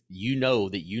 but you know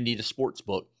that you need a sports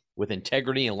book with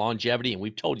integrity and longevity, and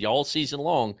we've told you all season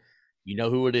long, you know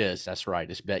who it is. That's right,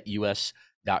 it's BetUS.com.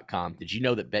 Did you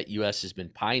know that BetUS has been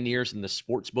pioneers in the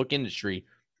sportsbook industry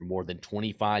for more than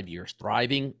 25 years,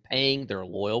 thriving, paying their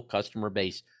loyal customer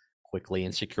base quickly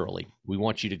and securely? We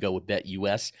want you to go with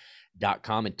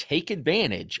BetUS.com and take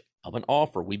advantage of an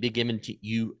offer we've been giving to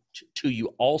you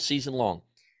all season long.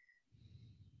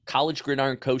 College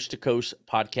Gridiron Coast to Coast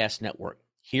Podcast Network.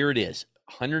 Here it is,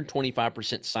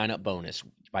 125% sign-up bonus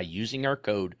by using our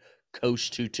code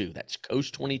COAST22. That's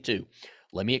COAST22.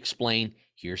 Let me explain.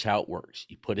 Here's how it works.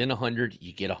 You put in 100,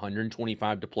 you get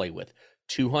 125 to play with.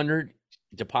 200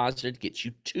 deposited gets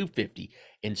you 250,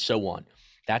 and so on.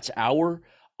 That's our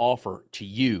offer to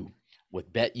you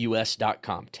with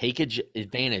BetUS.com. Take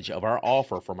advantage of our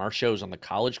offer from our shows on the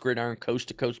College Gridiron Coast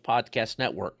to Coast Podcast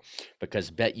Network,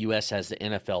 because BetUS has the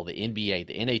NFL, the NBA,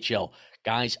 the NHL.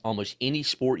 Guys, almost any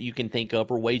sport you can think of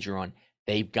or wager on,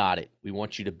 they've got it. We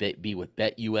want you to be with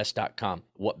BetUS.com.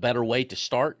 What better way to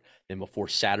start than before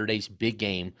Saturday's big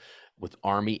game with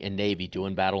Army and Navy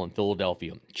doing battle in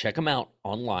Philadelphia? Check them out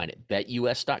online at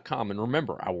BetUS.com. And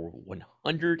remember, our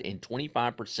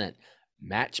 125%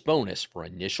 match bonus for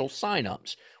initial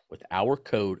signups with our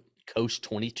code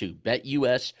COAST22.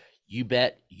 BetUS, You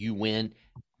bet, you win,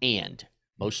 and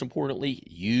most importantly,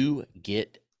 you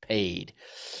get paid.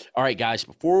 All right, guys,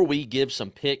 before we give some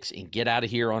picks and get out of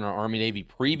here on our Army-Navy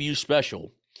preview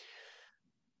special,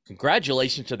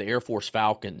 congratulations to the Air Force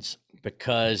Falcons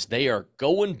because they are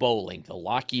going bowling. The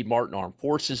Lockheed Martin Armed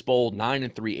Forces Bowl,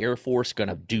 9-3 Air Force going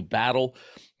to do battle.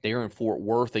 They're in Fort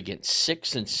Worth against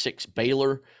 6-6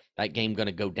 Baylor. That game going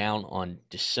to go down on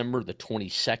December the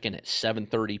 22nd at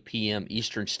 7:30 p.m.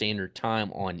 Eastern Standard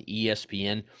Time on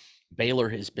ESPN. Baylor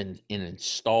has been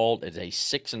installed as a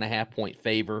 6.5-point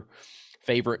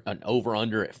favorite, an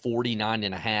over-under at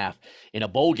 49.5 in a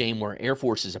bowl game where Air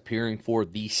Force is appearing for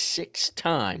the 6th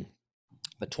time.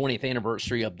 The 20th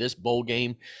anniversary of this bowl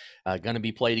game going to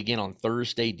be played again on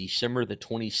Thursday, December the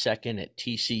 22nd at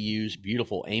TCU's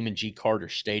beautiful Amon G. Carter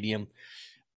Stadium.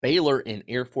 Baylor and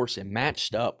Air Force have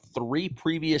matched up 3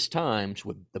 previous times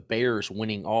with the Bears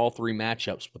winning all 3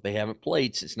 matchups, but they haven't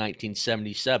played since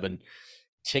 1977.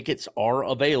 Tickets are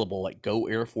available at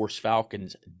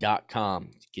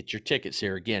goairforcefalcons.com. Get your tickets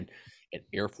here again at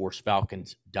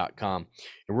airforcefalcons.com.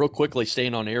 And real quickly,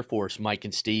 staying on Air Force, Mike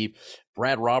and Steve,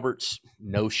 Brad Roberts,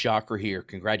 no shocker here.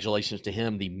 Congratulations to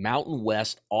him, the Mountain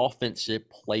West Offensive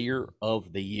Player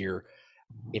of the Year.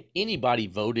 If anybody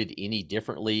voted any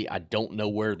differently, I don't know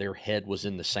where their head was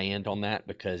in the sand on that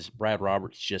because Brad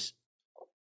Roberts just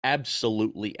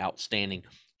absolutely outstanding.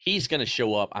 He's going to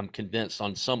show up, I'm convinced,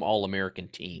 on some All-American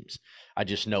teams. I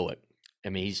just know it. I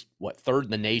mean, he's, 3rd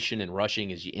in the nation in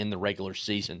rushing as you end the regular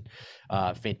season.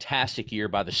 Fantastic year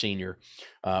by the senior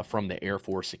from the Air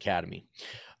Force Academy.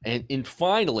 And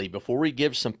finally, before we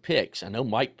give some picks, I know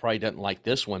Mike probably doesn't like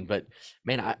this one, but,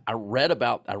 man, I read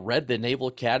the Naval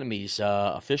Academy's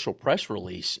official press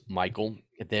release, Michael,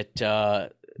 that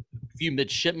a few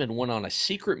midshipmen went on a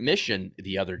secret mission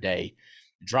the other day,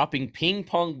 dropping ping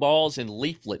pong balls and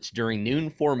leaflets during noon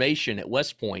formation at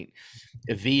West Point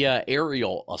via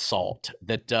aerial assault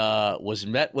that was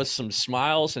met with some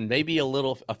smiles and maybe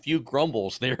a few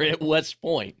grumbles there at West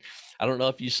Point. I don't know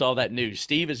if you saw that news.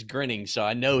 Steve is grinning, so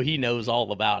I know he knows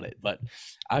all about it. But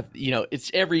it's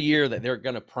every year that they're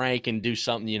going to prank and do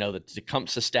something. The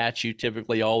Tecumseh statue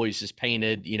typically always is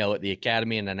painted, at the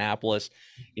Academy in Annapolis.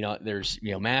 There's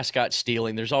mascot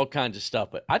stealing. There's all kinds of stuff.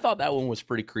 But I thought that one was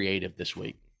pretty creative this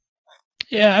week.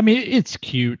 Yeah, I mean it's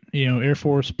cute. Air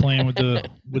Force playing with the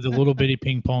little bitty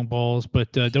ping pong balls,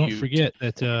 but don't forget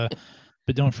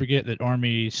that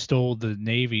Army stole the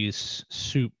Navy's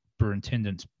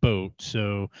superintendent's boat.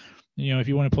 So, if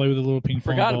you want to play with the little ping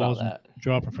pong balls and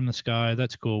drop them from the sky,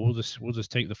 that's cool. We'll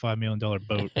just take the $5 million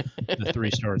boat, the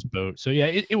 3 stars boat. So yeah,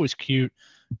 it was cute.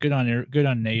 Good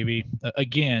on Navy.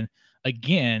 Again,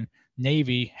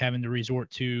 Navy having to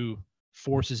resort to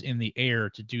forces in the air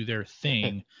to do their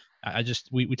thing.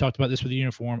 We talked about this with the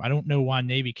uniform. I don't know why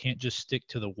Navy can't just stick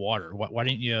to the water. Why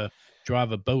didn't you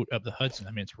drive a boat up the Hudson?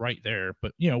 I mean, it's right there.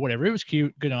 But whatever. It was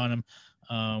cute. Good on them.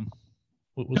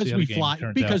 We'll see how the game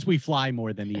turns out. We fly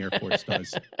more than the Air Force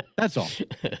does. That's all.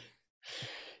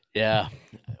 Yeah.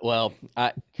 Well,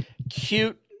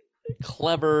 cute,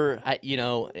 clever.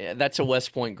 That's a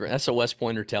West Point. That's a West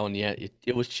Pointer telling you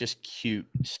it was just cute,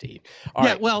 Steve. All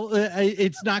right. Well,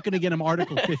 it's not going to get him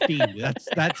Article 15.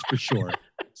 That's for sure.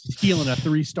 Stealing a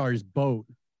 3 stars boat.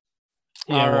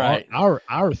 Yeah, all right.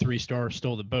 Our 3 stars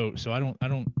stole the boat, so I don't.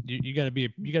 You got to be a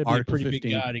pretty 15. Big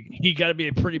guy. You got to be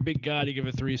a pretty big guy to give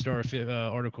a 3-star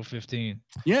Article 15.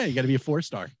 Yeah, you got to be a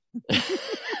 4-star.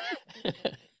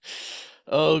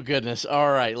 Oh goodness!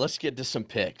 All right, let's get to some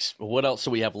picks. What else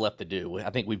do we have left to do? I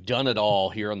think we've done it all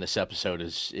here on this episode.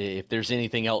 If there's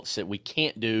anything else that we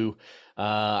can't do,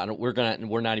 we're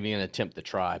not even gonna attempt to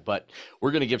try. But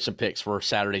we're gonna give some picks for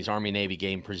Saturday's Army-Navy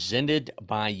game presented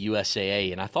by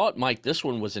USAA. And I thought, Mike, this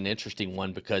one was an interesting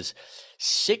one because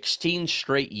 16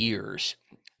 straight years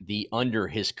the under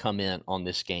has come in on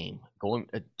this game. Going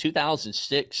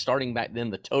 2006, starting back then,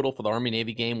 the total for the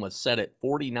Army-Navy game was set at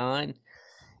 49.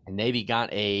 And Navy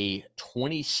got a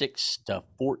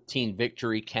 26-14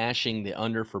 victory, cashing the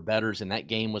under for bettors, and that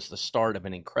game was the start of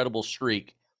an incredible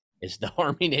streak as the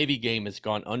Army-Navy game has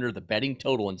gone under the betting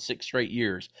total in 6 straight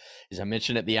years. As I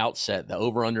mentioned at the outset, the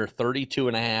over-under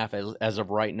 32.5 as of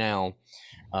right now,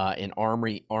 in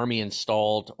Army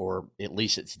installed, or at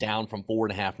least it's down from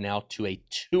 4.5 now to a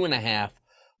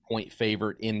 2.5-point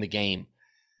favorite in the game.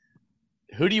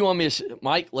 Who do you want me to –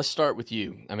 Mike, let's start with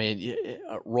you. I mean,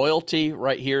 royalty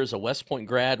right here is a West Point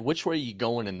grad. Which way are you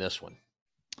going in this one?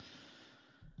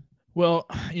 Well,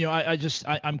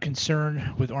 I'm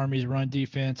concerned with Army's run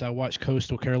defense. I watched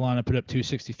Coastal Carolina put up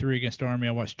 263 against Army.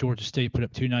 I watched Georgia State put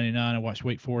up 299. I watched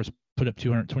Wake Forest put up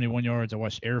 221 yards. I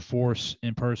watched Air Force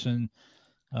in person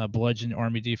bludgeoned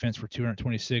Army defense for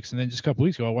 226. And then just a couple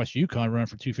weeks ago, I watched UConn run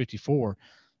for 254.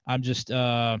 I'm just,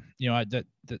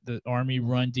 the Army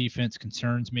run defense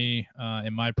concerns me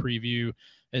in my preview.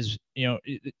 As you know,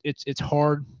 it's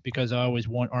hard because I always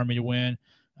want Army to win.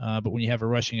 But when you have a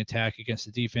rushing attack against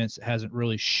the defense, it hasn't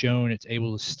really shown it's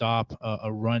able to stop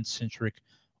a run-centric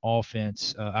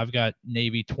offense. I've got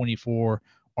Navy 24,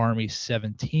 Army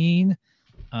 17,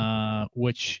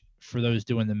 which for those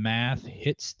doing the math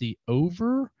hits the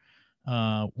over.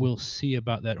 We'll see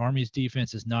about that. Army's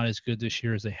defense is not as good this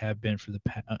year as they have been for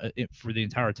the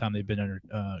entire time they've been under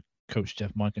Coach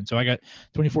Jeff Monken. So I got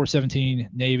 24-17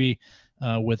 Navy,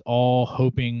 with all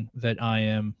hoping that I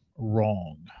am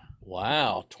wrong.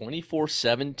 Wow,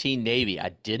 24-17 Navy. I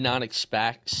did not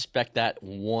expect that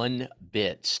one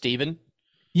bit. Steven?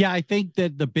 Yeah, I think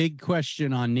that the big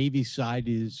question on Navy's side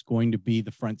is going to be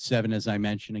the front seven, as I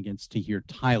mentioned, against Tahir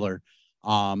Tyler.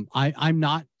 I'm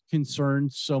not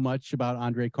concerned so much about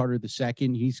Andre Carter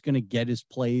II. He's going to get his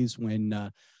plays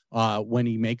when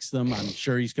he makes them. I'm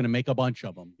sure he's going to make a bunch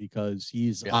of them because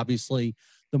he's obviously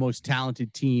the most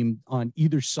talented team on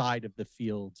either side of the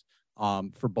field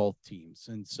for both teams.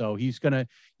 And so you're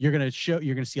going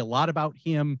to see a lot about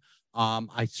him.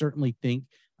 I certainly think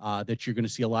that you're going to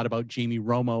see a lot about Jamie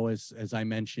Romo, as I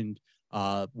mentioned,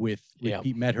 with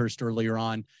Pete Medhurst earlier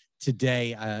on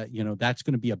today. That's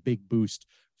going to be a big boost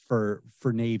for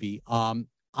Navy.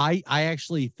 I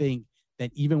actually think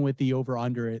that even with the over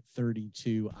under at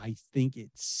 32, I think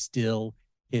it still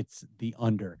hits the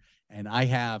under. And I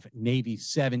have Navy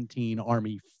 17,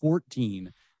 Army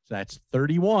 14. So that's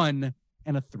 31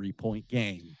 and a 3-point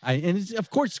game. Of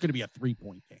course, it's going to be a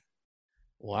 3-point game.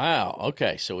 Wow.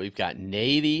 Okay. So we've got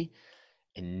Navy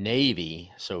and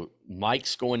Navy. So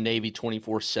Mike's going Navy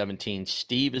 24-17.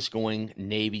 Steve is going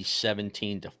Navy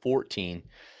 17-14.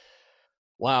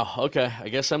 Wow. Okay. I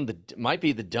guess might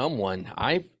be the dumb one.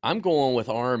 I'm going with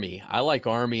Army. I like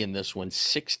Army in this one,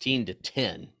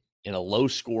 16-10 in a low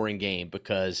scoring game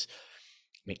because,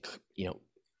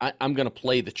 I'm going to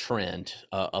play the trend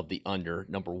of the under,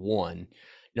 number one.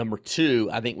 Number two,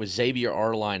 I think with Xavier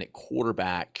Arline at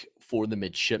quarterback for the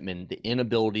midshipmen, the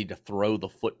inability to throw the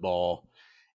football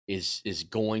is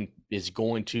going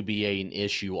to be an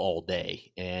issue all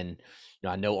day. And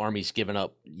I know Army's given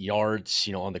up yards,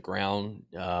 on the ground.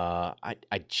 I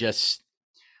just,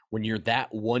 when you're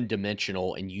that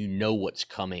one-dimensional and you know what's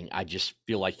coming, I just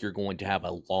feel like you're going to have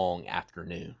a long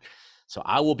afternoon. So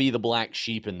I will be the black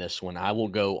sheep in this one. I will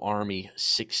go Army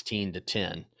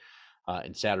 16-10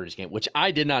 in Saturday's game, which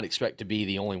I did not expect to be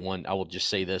the only one. I will just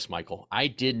say this, Michael. I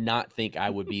did not think I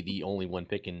would be the only one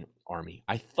picking Army.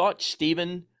 I thought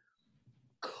Steven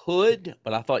could,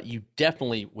 but I thought you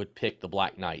definitely would pick the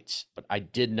Black Knights. But I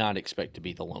did not expect to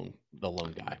be the lone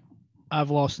guy. I've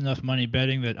lost enough money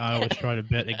betting that I always try to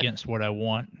bet against what I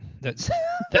want.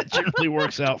 That generally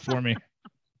works out for me.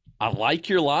 I like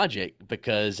your logic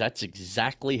because that's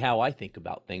exactly how I think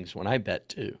about things when I bet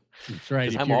too. That's right.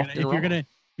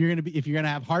 If you're gonna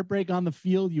have heartbreak on the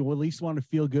field, you at least want to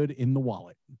feel good in the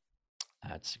wallet.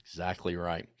 That's exactly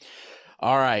right.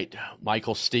 All right,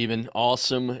 Michael, Steven,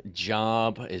 awesome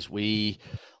job as we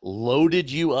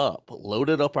loaded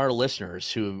up our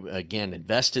listeners who, again,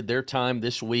 invested their time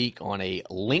this week on a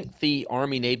lengthy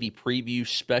Army-Navy preview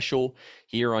special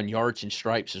here on Yards and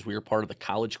Stripes as we are part of the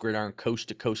College Gridiron Coast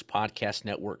to Coast Podcast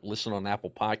Network. Listen on Apple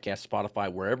Podcasts,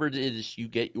 Spotify, wherever it is you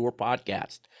get your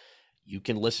podcast. You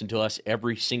can listen to us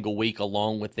every single week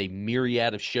along with a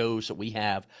myriad of shows that we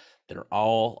have that are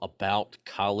all about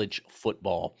college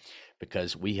football,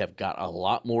 because we have got a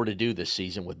lot more to do this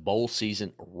season with bowl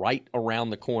season right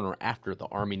around the corner after the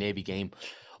Army-Navy game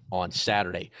on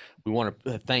Saturday. We want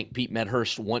to thank Pete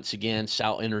Medhurst once again,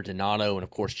 Sal Interdonato, and, of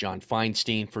course, John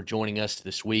Feinstein for joining us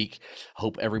this week.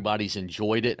 Hope everybody's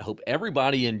enjoyed it. Hope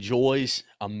everybody enjoys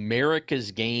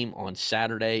America's game on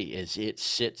Saturday as it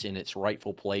sits in its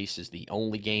rightful place as the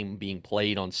only game being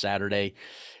played on Saturday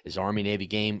is Army-Navy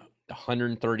game,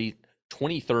 the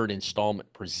 23rd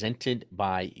installment presented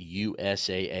by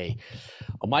USAA.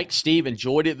 Mike, Steve,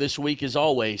 enjoyed it this week as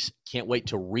always. Can't wait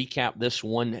to recap this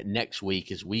one next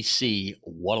week as we see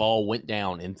what all went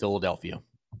down in Philadelphia.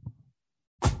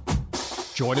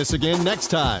 Join us again next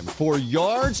time for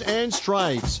Yards and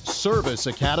Stripes Service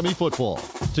Academy Football.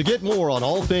 To get more on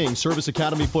all things Service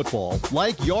Academy Football,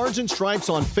 like Yards and Stripes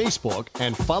on Facebook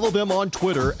and follow them on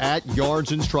Twitter at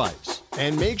Yards and Stripes.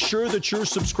 And make sure that you're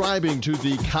subscribing to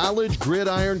the College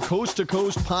Gridiron Coast to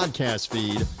Coast podcast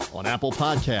feed on Apple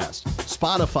Podcasts,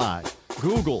 Spotify,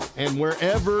 Google, and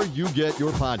wherever you get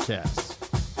your podcasts.